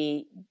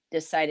she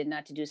decided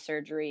not to do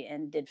surgery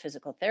and did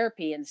physical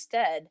therapy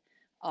instead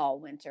all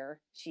winter,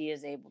 she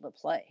is able to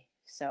play.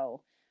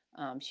 So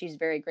she's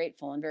very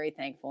grateful and very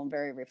thankful and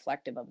very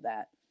reflective of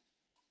that.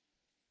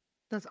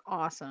 That's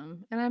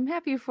awesome. And I'm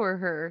happy for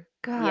her.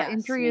 God, Yes,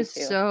 injury me is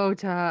too. so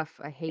tough.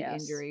 I hate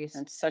Yes, injuries.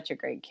 and such a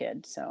great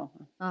kid. So,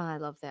 Oh, I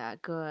love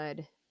that.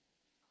 Good.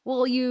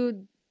 Well,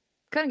 you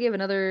kind of gave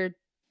another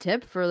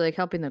tip for like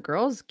helping the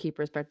girls keep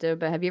perspective,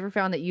 but have you ever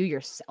found that you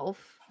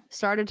yourself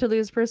started to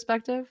lose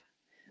perspective?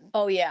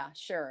 oh, yeah,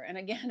 sure. And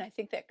again, I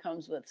think that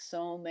comes with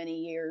so many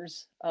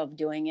years of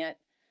doing it,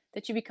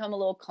 that you become a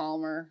little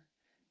calmer.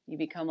 You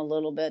become a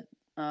little bit,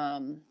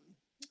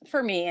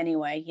 for me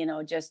anyway,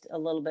 just a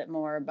little bit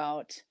more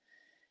about,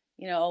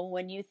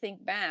 when you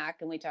think back,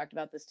 and we talked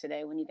about this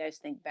today, when you guys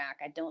think back,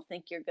 I don't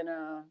think you're going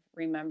to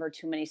remember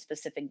too many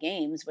specific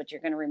games, but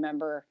you're going to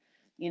remember,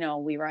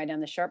 we ride on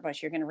the short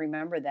bus, you're going to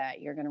remember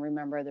that. You're going to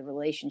remember the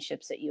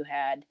relationships that you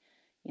had.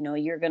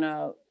 You're going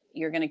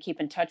to keep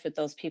in touch with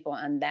those people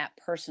on that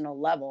personal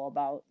level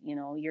about,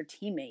 your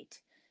teammate.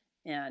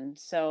 And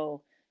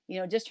so,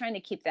 just trying to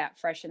keep that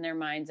fresh in their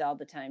minds all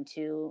the time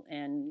too.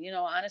 And,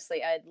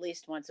 honestly, at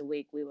least once a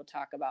week, we will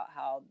talk about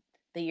how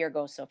the year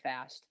goes so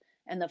fast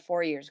and the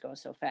 4 years go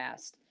so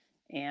fast.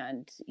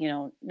 And,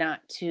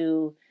 not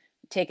to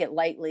take it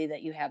lightly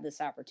that you have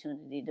this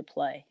opportunity to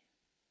play.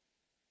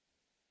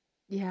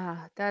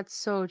 Yeah, that's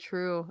so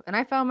true. And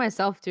I found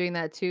myself doing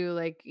that too,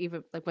 like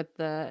even like with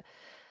the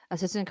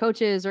assistant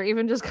coaches or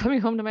even just coming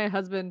home to my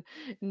husband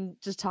and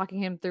just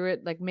talking him through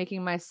it, like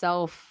making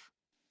myself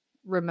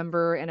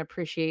remember and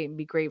appreciate and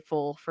be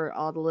grateful for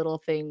all the little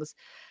things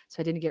so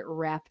I didn't get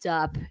wrapped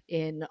up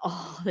in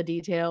all the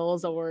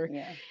details or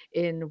Yeah.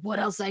 in what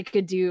else I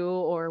could do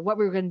or what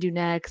we were going to do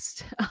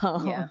next.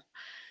 Yeah.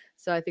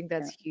 So I think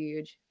that's Yeah.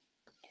 huge.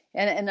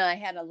 And I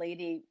had a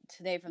lady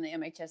today from the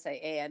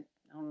MHSAA. I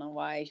don't know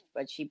why,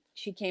 but she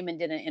came and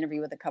did an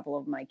interview with a couple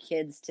of my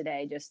kids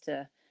today just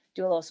to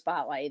do a little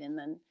spotlight. And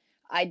then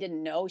I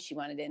didn't know she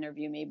wanted to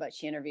interview me, but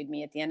she interviewed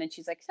me at the end. And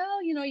she's like, "So,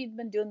 you've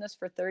been doing this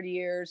for 30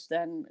 years,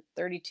 then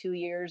 32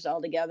 years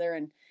altogether."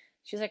 And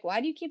she's like, "Why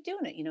do you keep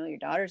doing it? Your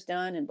daughter's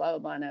done and blah, blah,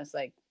 blah." And I was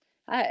like,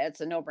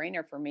 it's a no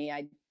brainer for me.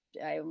 I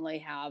only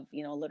have,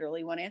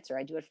 literally one answer.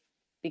 I do it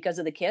because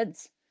of the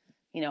kids.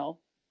 You know,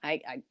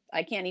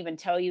 I can't even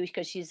tell you,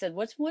 because she said,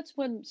 what's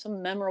one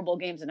some memorable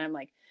games? And I'm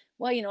like,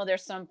 well,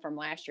 there's some from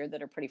last year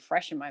that are pretty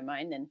fresh in my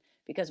mind, and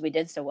because we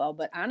did so well.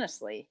 But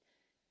honestly,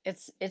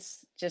 it's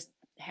just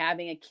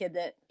having a kid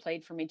that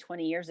played for me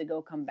 20 years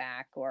ago come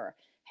back, or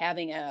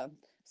having a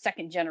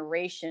second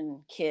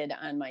generation kid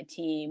on my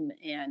team,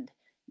 and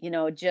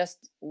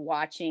just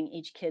watching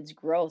each kid's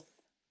growth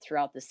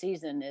throughout the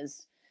season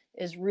is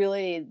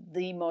really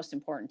the most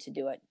important to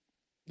do it.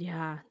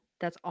 Yeah,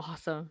 that's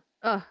awesome.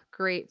 Oh,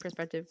 great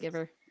perspective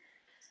giver.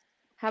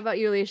 How about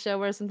you, Alicia?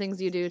 What are some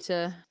things you do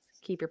to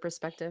keep your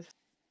perspective?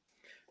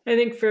 I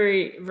think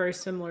very, very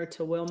similar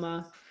to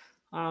Wilma.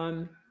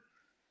 Um,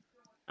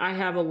 I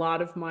have a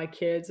lot of my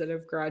kids that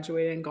have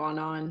graduated and gone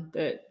on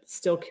that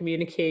still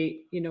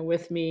communicate,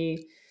 with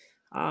me.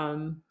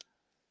 Um,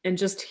 and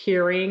just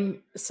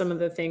hearing some of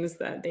the things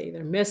that they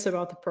either miss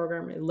about the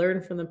program or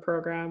learn from the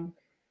program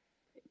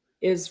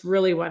is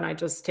really when I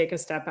just take a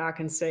step back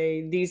and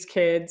say, these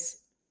kids,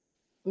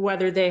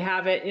 whether they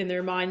have it in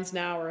their minds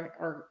now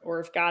or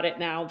have got it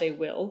now, they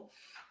will.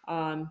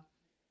 Um,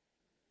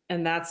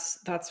 and that's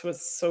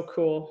what's so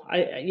cool.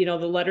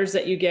 The letters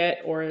that you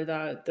get or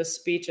the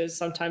speeches,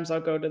 sometimes I'll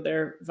go to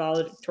their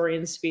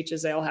valedictorian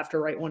speeches. They all have to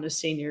write one as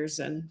seniors,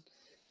 and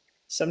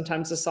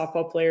sometimes the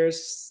softball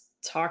players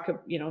talk,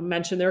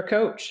 mention their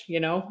coach,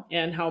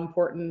 and how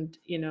important,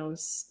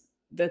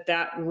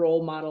 that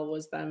role model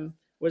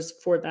was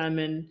for them.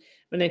 And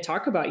when they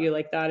talk about you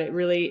like that, it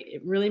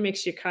really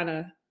makes you kind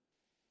of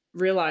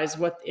realize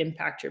what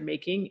impact you're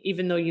making,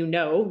 even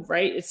though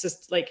right? It's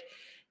just like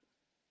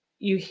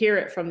you hear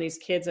it from these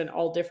kids in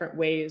all different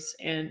ways,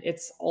 and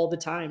it's all the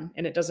time.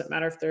 And it doesn't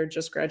matter if they're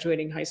just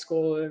graduating high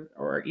school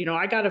or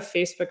I got a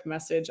Facebook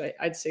message,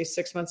 I'd say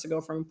 6 months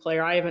ago, from a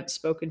player I haven't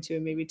spoken to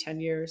in maybe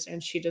 10 years.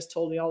 And she just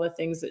told me all the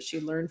things that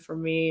she learned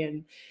from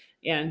me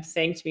and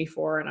thanked me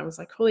for. And I was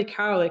like, holy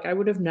cow, like I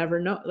would have never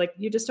known. Like,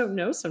 you just don't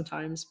know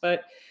sometimes.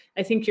 But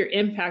I think your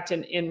impact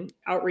in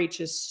outreach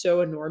is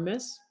so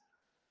enormous.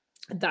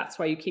 That's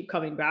why you keep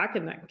coming back,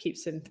 and that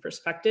keeps in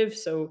perspective.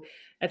 So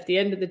at the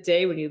end of the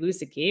day, when you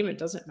lose a game, it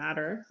doesn't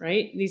matter,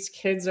 right? These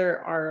kids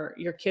are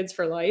your kids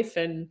for life.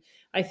 And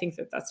I think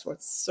that that's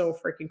what's so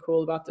freaking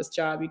cool about this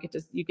job.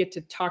 You get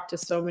to talk to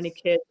so many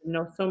kids,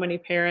 know so many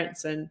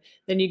parents, and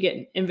then you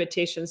get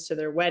invitations to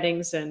their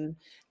weddings, and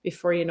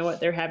before you know it,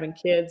 they're having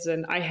kids.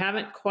 And I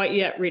haven't quite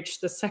yet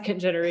reached the second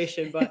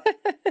generation, but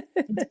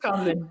it's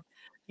coming.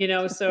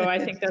 So I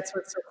think that's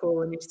what's so cool,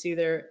 when you see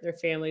their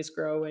families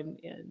grow and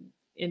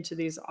into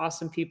these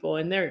awesome people,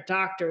 and they're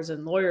doctors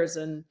and lawyers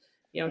and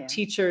Yeah.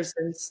 teachers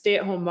and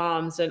stay-at-home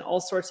moms and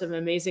all sorts of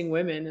amazing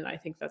women. And I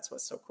think that's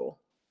what's so cool.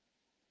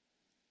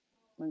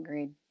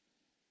 Agreed.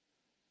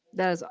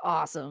 That is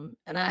awesome.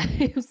 And I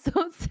am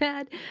so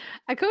sad.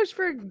 I coached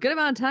for a good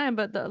amount of time,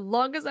 but the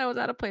longest I was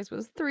at a place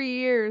was 3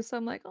 years. So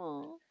I'm like,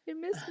 oh, I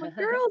miss my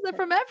girls. They're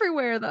from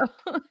everywhere,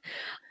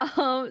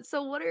 though.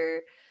 So what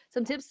are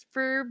some tips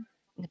for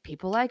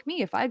people like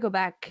me if I go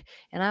back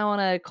and I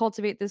want to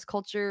cultivate this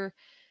culture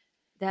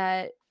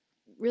that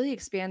really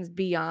expands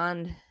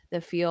beyond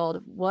the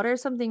field? What are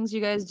some things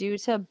you guys do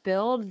to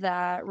build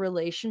that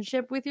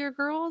relationship with your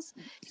girls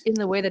in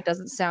the way that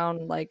doesn't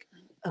sound like,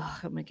 oh,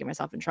 I'm gonna get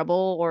myself in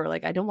trouble, or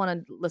like I don't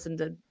want to listen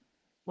to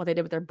what they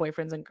did with their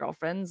boyfriends and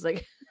girlfriends?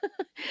 Like,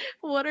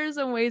 what are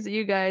some ways that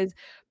you guys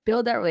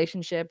build that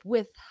relationship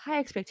with high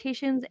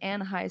expectations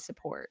and high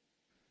support?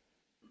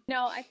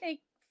 No, I think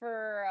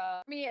for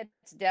me,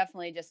 it's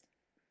definitely just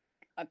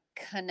a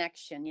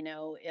connection.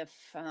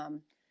 If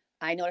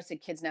I notice a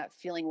kid's not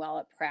feeling well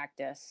at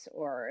practice,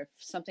 or if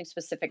something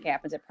specific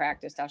happens at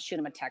practice, I'll shoot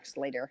them a text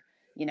later.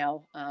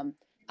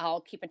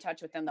 I'll keep in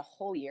touch with them the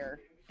whole year,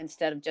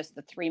 instead of just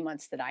the 3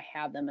 months that I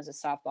have them as a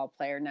softball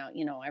player. Now,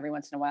 every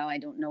once in a while, I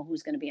don't know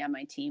who's going to be on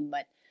my team,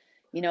 but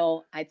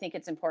I think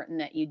it's important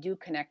that you do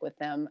connect with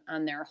them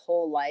on their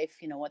whole life,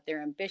 what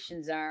their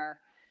ambitions are,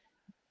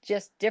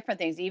 just different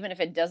things, even if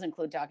it does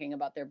include talking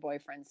about their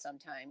boyfriends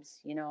sometimes.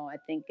 I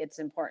think it's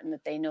important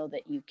that they know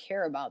that you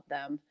care about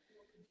them,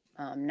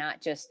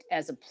 not just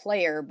as a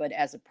player, but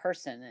as a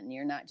person, and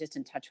you're not just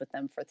in touch with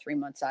them for 3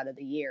 months out of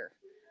the year.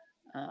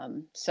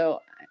 So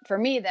for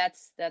me,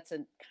 that's a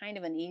kind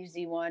of an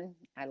easy one.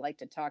 I like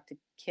to talk to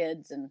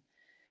kids, and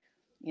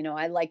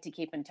I like to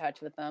keep in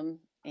touch with them.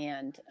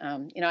 And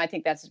I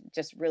think that's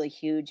just really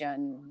huge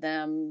on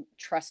them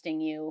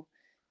trusting you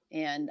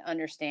and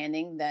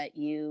understanding that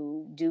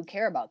you do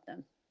care about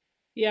them.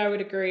 Yeah, I would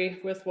agree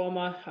with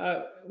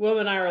Wilma. Wilma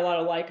and I are a lot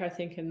alike, I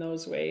think, in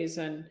those ways.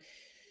 And,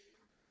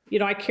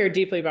 I care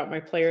deeply about my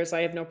players.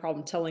 I have no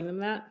problem telling them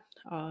that.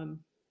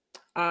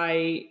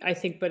 I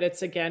think, but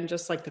it's again,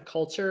 just like the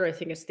culture, I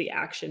think it's the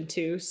action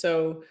too.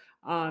 So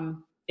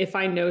if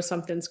I know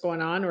something's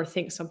going on or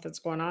think something's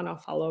going on, I'll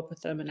follow up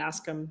with them and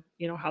ask them,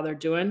 how they're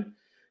doing.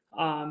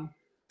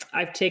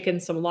 I've taken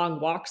some long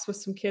walks with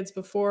some kids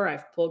before.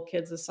 I've pulled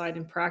kids aside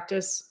in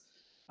practice.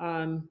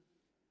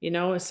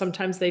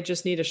 Sometimes they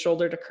just need a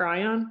shoulder to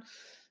cry on.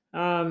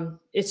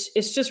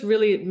 It's just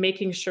really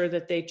making sure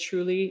that they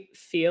truly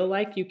feel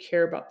like you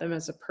care about them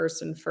as a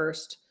person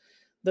first,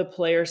 the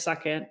player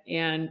second.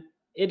 And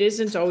it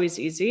isn't always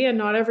easy, and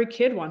not every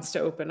kid wants to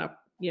open up,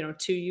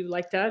 to you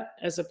like that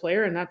as a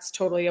player. And that's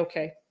totally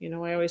okay.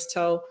 I always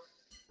tell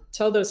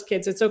those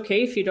kids, it's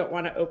okay if you don't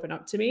want to open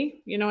up to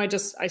me.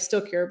 I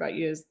still care about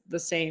you as the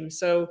same.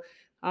 So,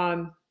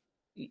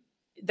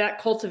 that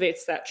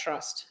cultivates that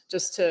trust,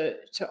 just to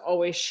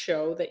always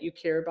show that you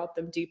care about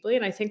them deeply.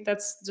 And I think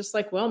that's just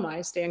like Wilma.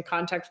 I stay in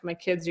contact with my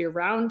kids year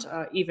round,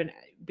 even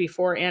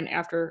before and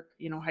after,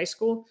 high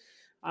school.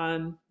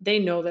 They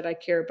know that I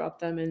care about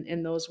them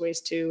in those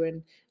ways too,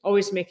 and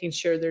always making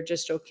sure they're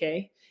just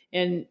okay.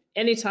 And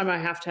anytime I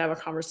have to have a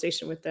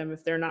conversation with them,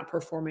 if they're not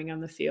performing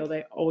on the field,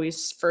 I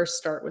always first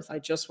start with, I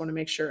just want to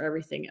make sure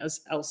everything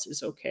else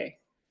is okay,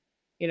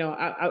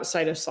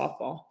 outside of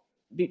softball.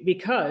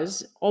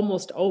 Because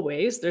almost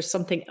always there's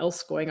something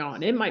else going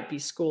on. It might be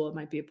school, it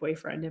might be a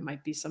boyfriend, it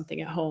might be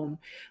something at home.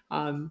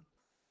 And,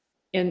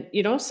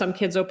 some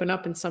kids open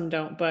up and some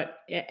don't, but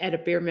at a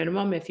bare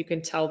minimum, if you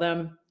can tell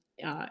them,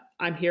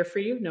 I'm here for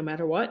you no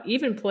matter what.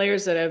 Even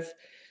players that have,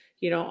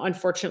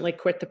 unfortunately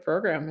quit the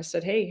program, I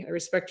said, hey, I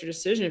respect your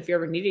decision. If you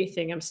ever need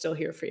anything, I'm still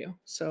here for you.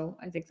 So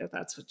I think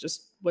that's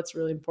what's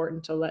really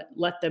important, to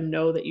let them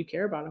know that you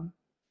care about them.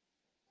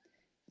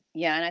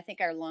 Yeah, and I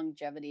think our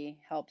longevity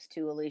helps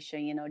too, Alicia,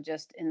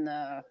 just in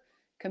the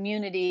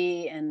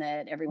community, and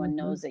that everyone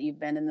knows that you've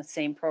been in the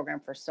same program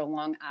for so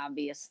long.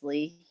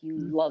 Obviously, you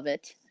love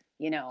it,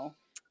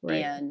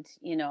 Right. And,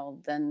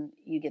 then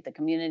you get the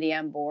community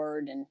on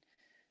board. And,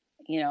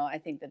 I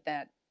think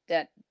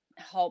that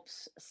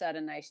helps set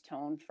a nice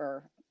tone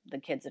for the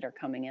kids that are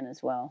coming in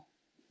as well.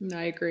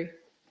 I agree.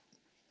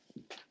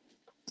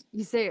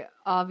 You say,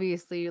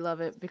 obviously, you love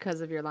it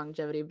because of your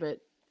longevity, but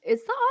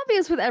it's not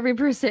obvious with every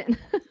person.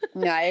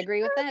 Yeah, I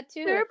agree with that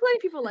too. There are plenty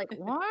of people like,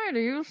 why do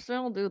you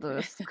still do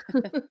this?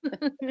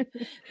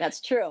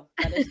 That's true.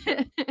 That is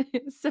true.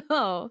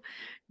 So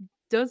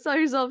don't sell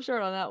yourself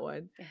short on that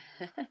one.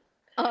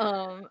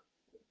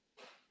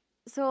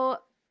 So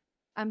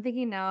I'm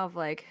thinking now of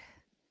like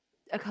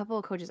a couple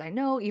of coaches I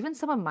know, even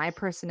some of my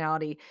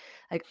personality.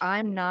 Like,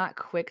 I'm not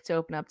quick to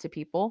open up to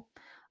people.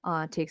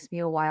 It takes me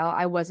a while.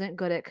 I wasn't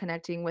good at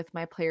connecting with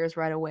my players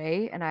right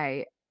away, and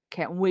I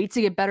can't wait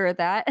to get better at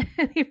that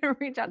and even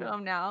reach out to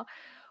them now.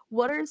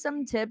 What are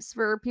some tips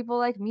for people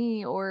like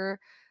me or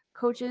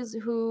coaches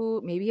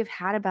who maybe have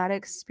had a bad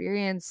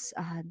experience,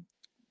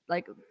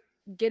 like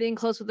getting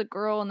close with a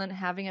girl and then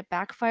having it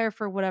backfire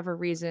for whatever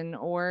reason,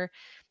 or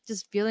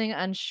just feeling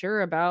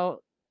unsure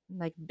about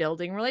like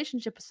building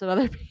relationships with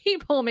other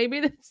people? Maybe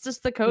it's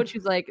just the coach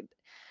who's like,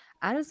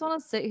 I just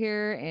want to sit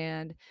here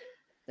and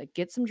like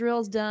get some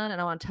drills done, and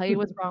I want to tell you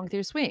what's wrong with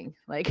your swing.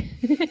 Like,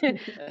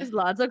 there's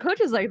lots of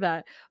coaches like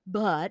that,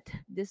 but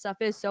this stuff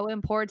is so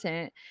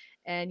important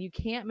and you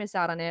can't miss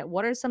out on it.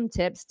 What are some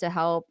tips to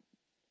help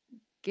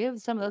give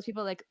some of those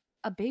people like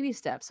a baby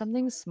step,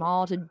 something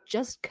small to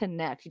just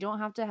connect? You don't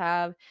have to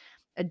have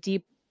a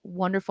deep,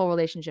 wonderful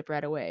relationship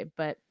right away,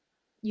 but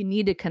you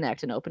need to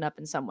connect and open up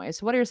in some way.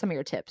 So what are some of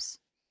your tips?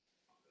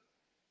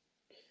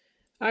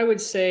 I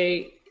would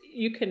say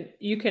you can,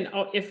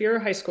 if you're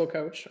a high school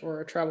coach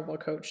or a travel ball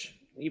coach,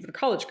 even a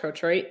college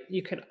coach, right?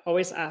 You can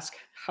always ask,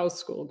 how's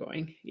school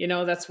going?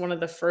 That's one of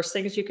the first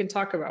things you can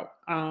talk about.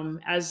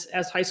 As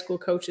high school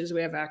coaches,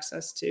 we have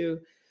access to,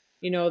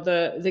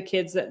 the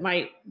kids that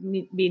might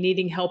be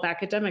needing help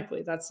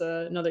academically. That's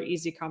another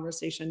easy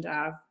conversation to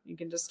have. You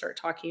can just start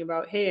talking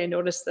about, hey, I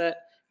noticed that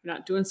you're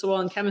not doing so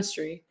well in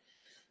chemistry.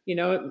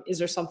 Is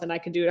there something I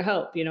can do to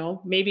help?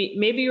 Maybe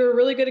you were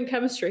really good in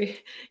chemistry,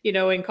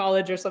 in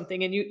college or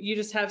something, and you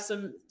just have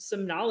some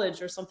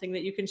knowledge or something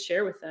that you can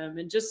share with them,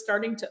 and just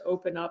starting to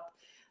open up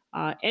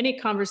any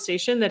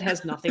conversation that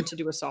has nothing to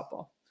do with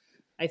softball.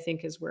 I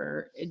think is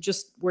where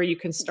you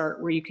can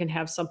start, where you can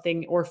have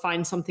something or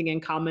find something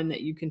in common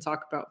that you can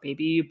talk about.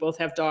 Maybe you both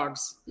have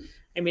dogs.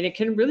 I mean, it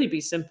can really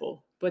be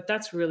simple, but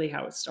that's really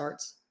how it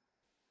starts.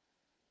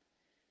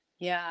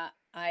 Yeah,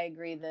 I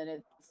agree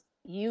that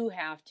you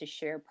have to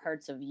share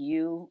parts of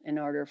you in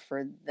order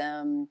for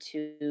them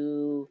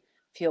to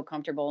feel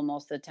comfortable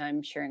most of the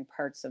time sharing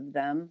parts of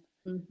them.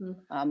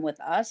 Hmm. With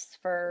us,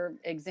 for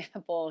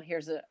example,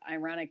 here's an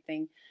ironic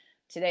thing.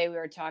 Today we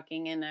were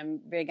talking, and I'm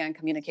big on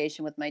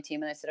communication with my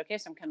team. And I said, okay,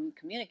 so I'm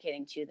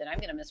communicating to you that I'm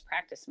going to miss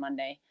practice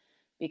Monday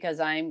because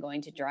I'm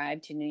going to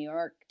drive to New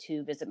York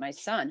to visit my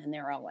son. And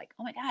they're all like,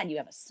 oh my God, you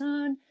have a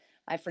son?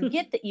 I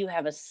forget that you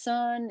have a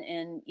son.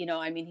 And,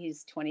 I mean,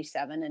 he's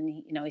 27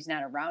 and, he's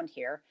not around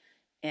here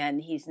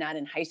and he's not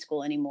in high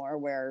school anymore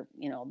where,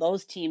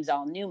 those teams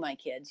all knew my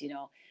kids,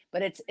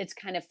 but it's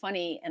kind of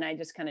funny. And I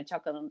just kind of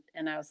chuckled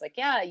and I was like,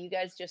 yeah, you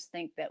guys just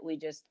think that we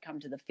just come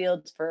to the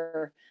fields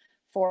for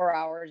 4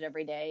 hours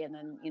every day. And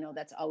then,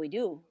 that's all we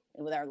do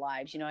with our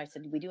lives. I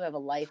said, we do have a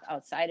life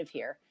outside of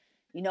here,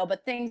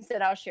 but things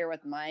that I'll share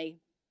with my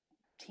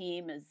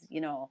team is,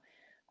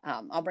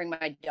 I'll bring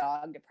my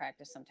dog to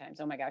practice sometimes.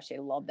 Oh my gosh, they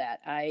love that.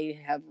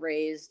 I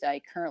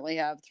currently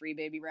have 3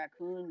 baby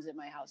raccoons at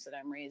my house that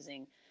I'm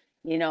raising,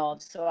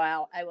 so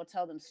I will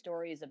tell them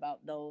stories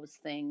about those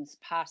things.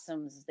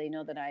 Possums, they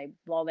know that I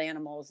love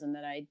animals and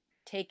that I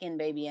take in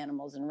baby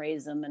animals and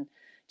raise them, and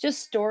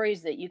just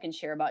stories that you can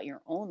share about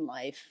your own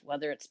life,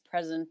 whether it's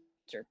present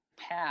or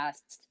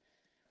past,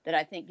 that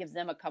I think gives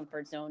them a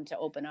comfort zone to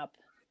open up,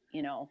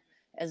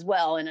 as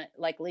well. And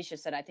like Alicia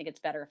said, I think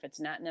it's better if it's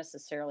not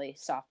necessarily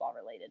softball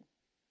related.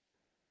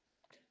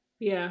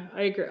 Yeah,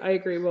 I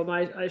agree. Well,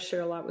 I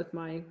share a lot with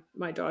my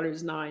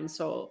daughter's 9,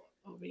 so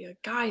I'll be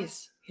like,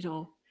 guys,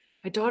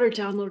 my daughter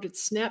downloaded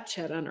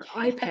Snapchat on her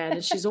iPad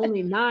and she's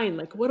only 9.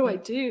 Like, what do I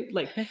do?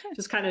 Like,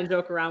 just kind of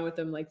joke around with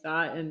them like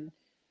that, and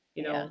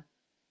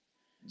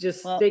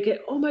they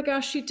get, oh my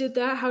gosh, she did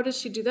that. How did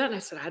she do that? And I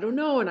said, I don't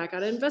know, and I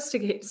got to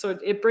investigate. So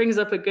it brings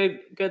up a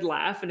good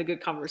laugh and a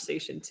good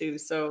conversation too.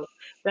 So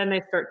then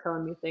they start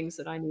telling me things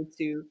that I need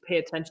to pay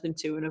attention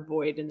to and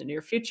avoid in the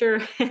near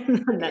future,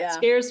 and then that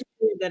scares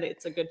me. Then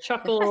it's a good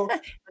chuckle,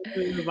 and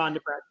we move on to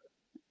practice.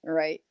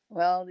 Right.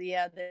 Well,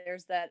 yeah,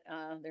 there's that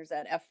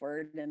F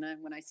word, and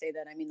when I say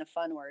that, I mean the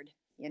fun word.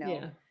 Yeah.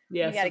 You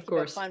Yes, got to of keep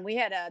course. it fun. We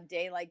had a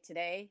day like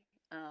today,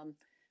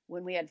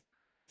 when we had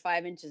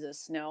 5 inches of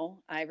snow.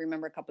 I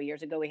remember a couple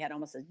years ago we had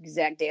almost an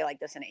exact day like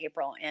this in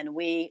April, and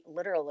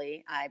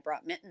I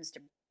brought mittens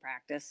to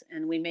practice,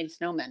 and we made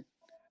snowmen.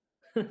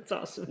 That's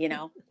awesome.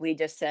 We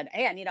just said,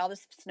 hey, I need all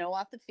this snow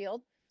off the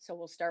field, so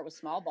we'll start with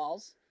small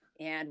balls.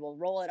 And we'll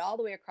roll it all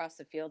the way across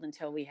the field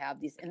until we have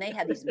these. And they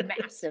had these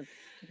massive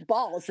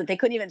balls that they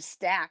couldn't even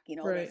stack,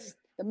 Right.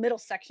 the middle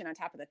section on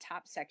top of the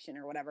top section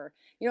or whatever.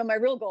 My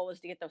real goal was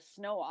to get the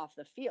snow off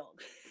the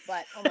field.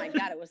 But, oh my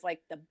God, it was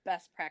like the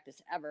best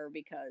practice ever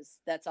because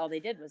that's all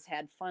they did was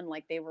had fun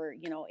like they were,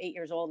 8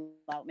 years old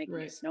out making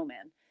a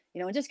snowman.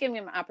 And just giving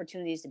them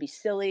opportunities to be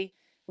silly.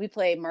 We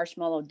play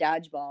marshmallow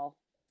dodgeball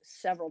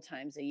several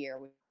times a year,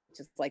 which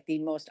is like the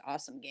most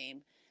awesome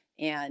game.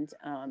 And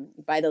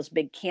buy those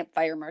big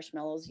campfire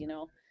marshmallows,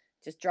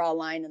 just draw a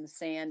line in the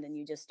sand and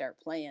you just start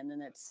playing,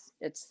 and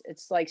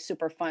it's like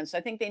super fun. So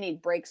I think they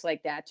need breaks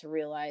like that to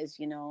realize,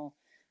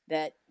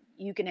 that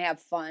you can have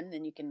fun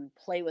and you can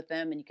play with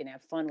them and you can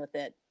have fun with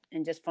it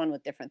and just fun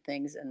with different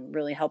things, and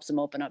really helps them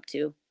open up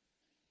too.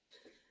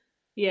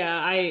 Yeah,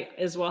 I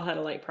as well had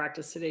a light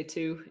practice today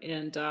too,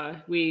 and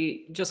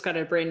we just got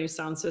a brand new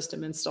sound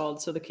system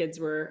installed, so the kids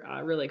were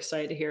really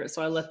excited to hear it.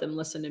 So I let them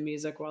listen to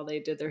music while they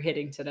did their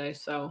hitting today.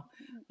 So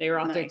they were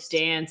out there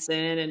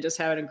dancing and just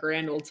having a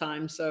grand old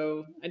time.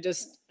 So I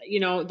just,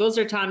 those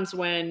are times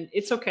when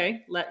it's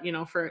okay.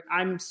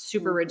 I'm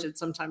super rigid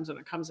sometimes when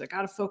it comes to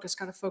gotta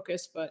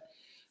focus, but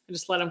I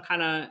just let them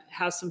kind of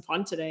have some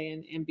fun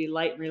today and be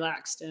light and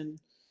relaxed, and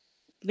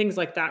things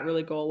like that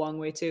really go a long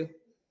way too.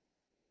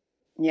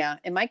 Yeah.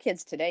 And my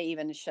kids today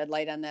even shed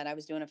light on that. I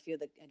was doing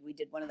we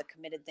did one of the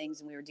committed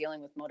things and we were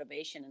dealing with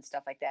motivation and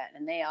stuff like that.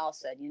 And they all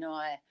said,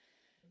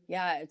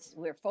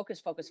 we're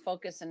focused.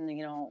 And,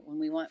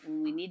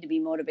 when we need to be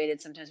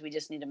motivated, sometimes we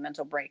just need a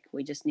mental break.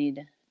 We just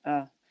need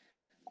a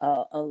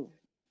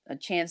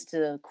chance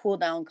to cool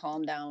down,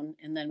 calm down,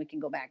 and then we can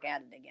go back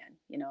at it again,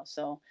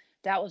 so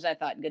that was, I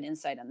thought, good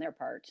insight on their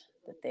part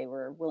that they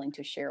were willing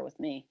to share with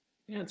me.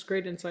 Yeah, it's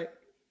great insight.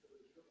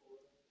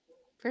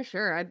 For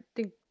sure. I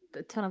think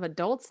a ton of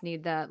adults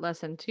need that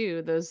lesson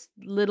too. Those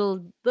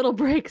little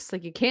breaks.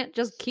 Like, you can't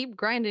just keep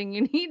grinding.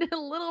 You need a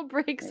little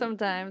break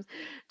sometimes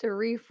to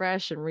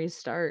refresh and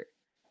restart.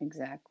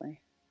 Exactly.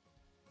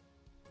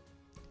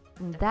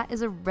 And that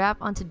is a wrap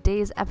on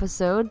today's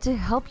episode. To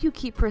help you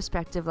keep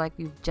perspective like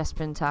we've just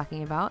been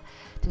talking about,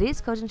 today's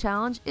coaching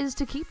challenge is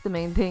to keep the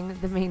main thing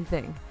the main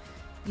thing.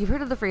 You've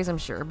heard of the phrase, I'm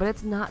sure, but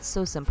it's not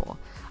so simple.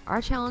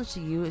 Our challenge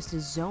to you is to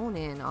zone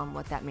in on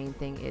what that main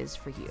thing is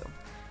for you.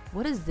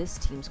 What is this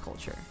team's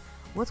culture?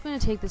 What's going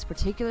to take this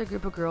particular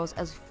group of girls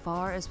as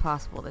far as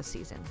possible this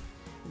season?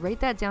 Write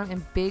that down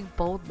in big,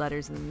 bold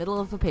letters in the middle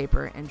of the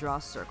paper and draw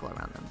a circle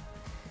around them.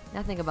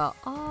 Now think about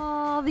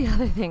all the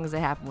other things that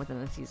happen within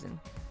the season.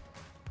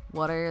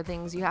 What are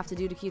things you have to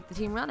do to keep the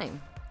team running?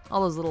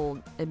 All those little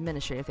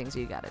administrative things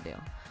you gotta do.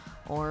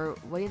 Or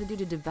what do you have to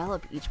do to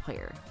develop each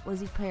player? What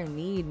does each player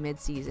need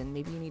mid-season?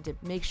 Maybe you need to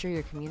make sure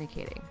you're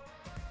communicating.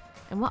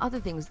 And what other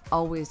things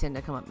always tend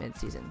to come up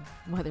mid-season?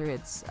 Whether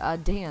it's a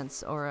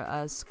dance or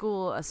a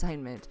school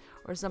assignment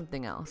or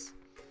something else.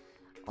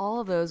 All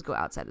of those go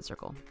outside the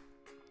circle.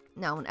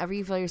 Now, whenever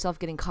you feel yourself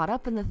getting caught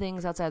up in the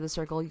things outside the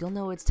circle, you'll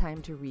know it's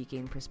time to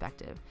regain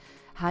perspective.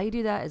 How you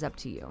do that is up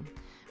to you.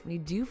 When you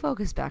do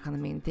focus back on the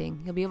main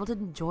thing, you'll be able to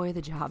enjoy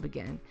the job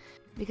again,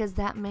 because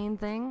that main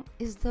thing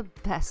is the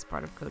best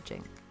part of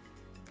coaching.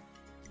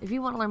 If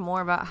you want to learn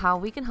more about how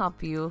we can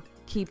help you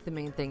keep the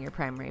main thing your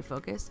primary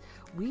focus,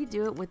 we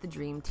do it with the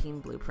Dream Team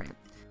Blueprint.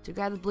 To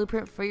grab the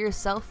blueprint for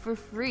yourself for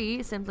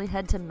free, simply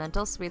head to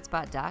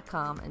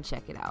mentalsweetspot.com and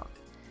check it out.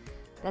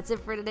 That's it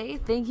for today.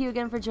 Thank you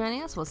again for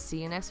joining us. We'll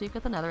see you next week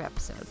with another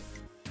episode.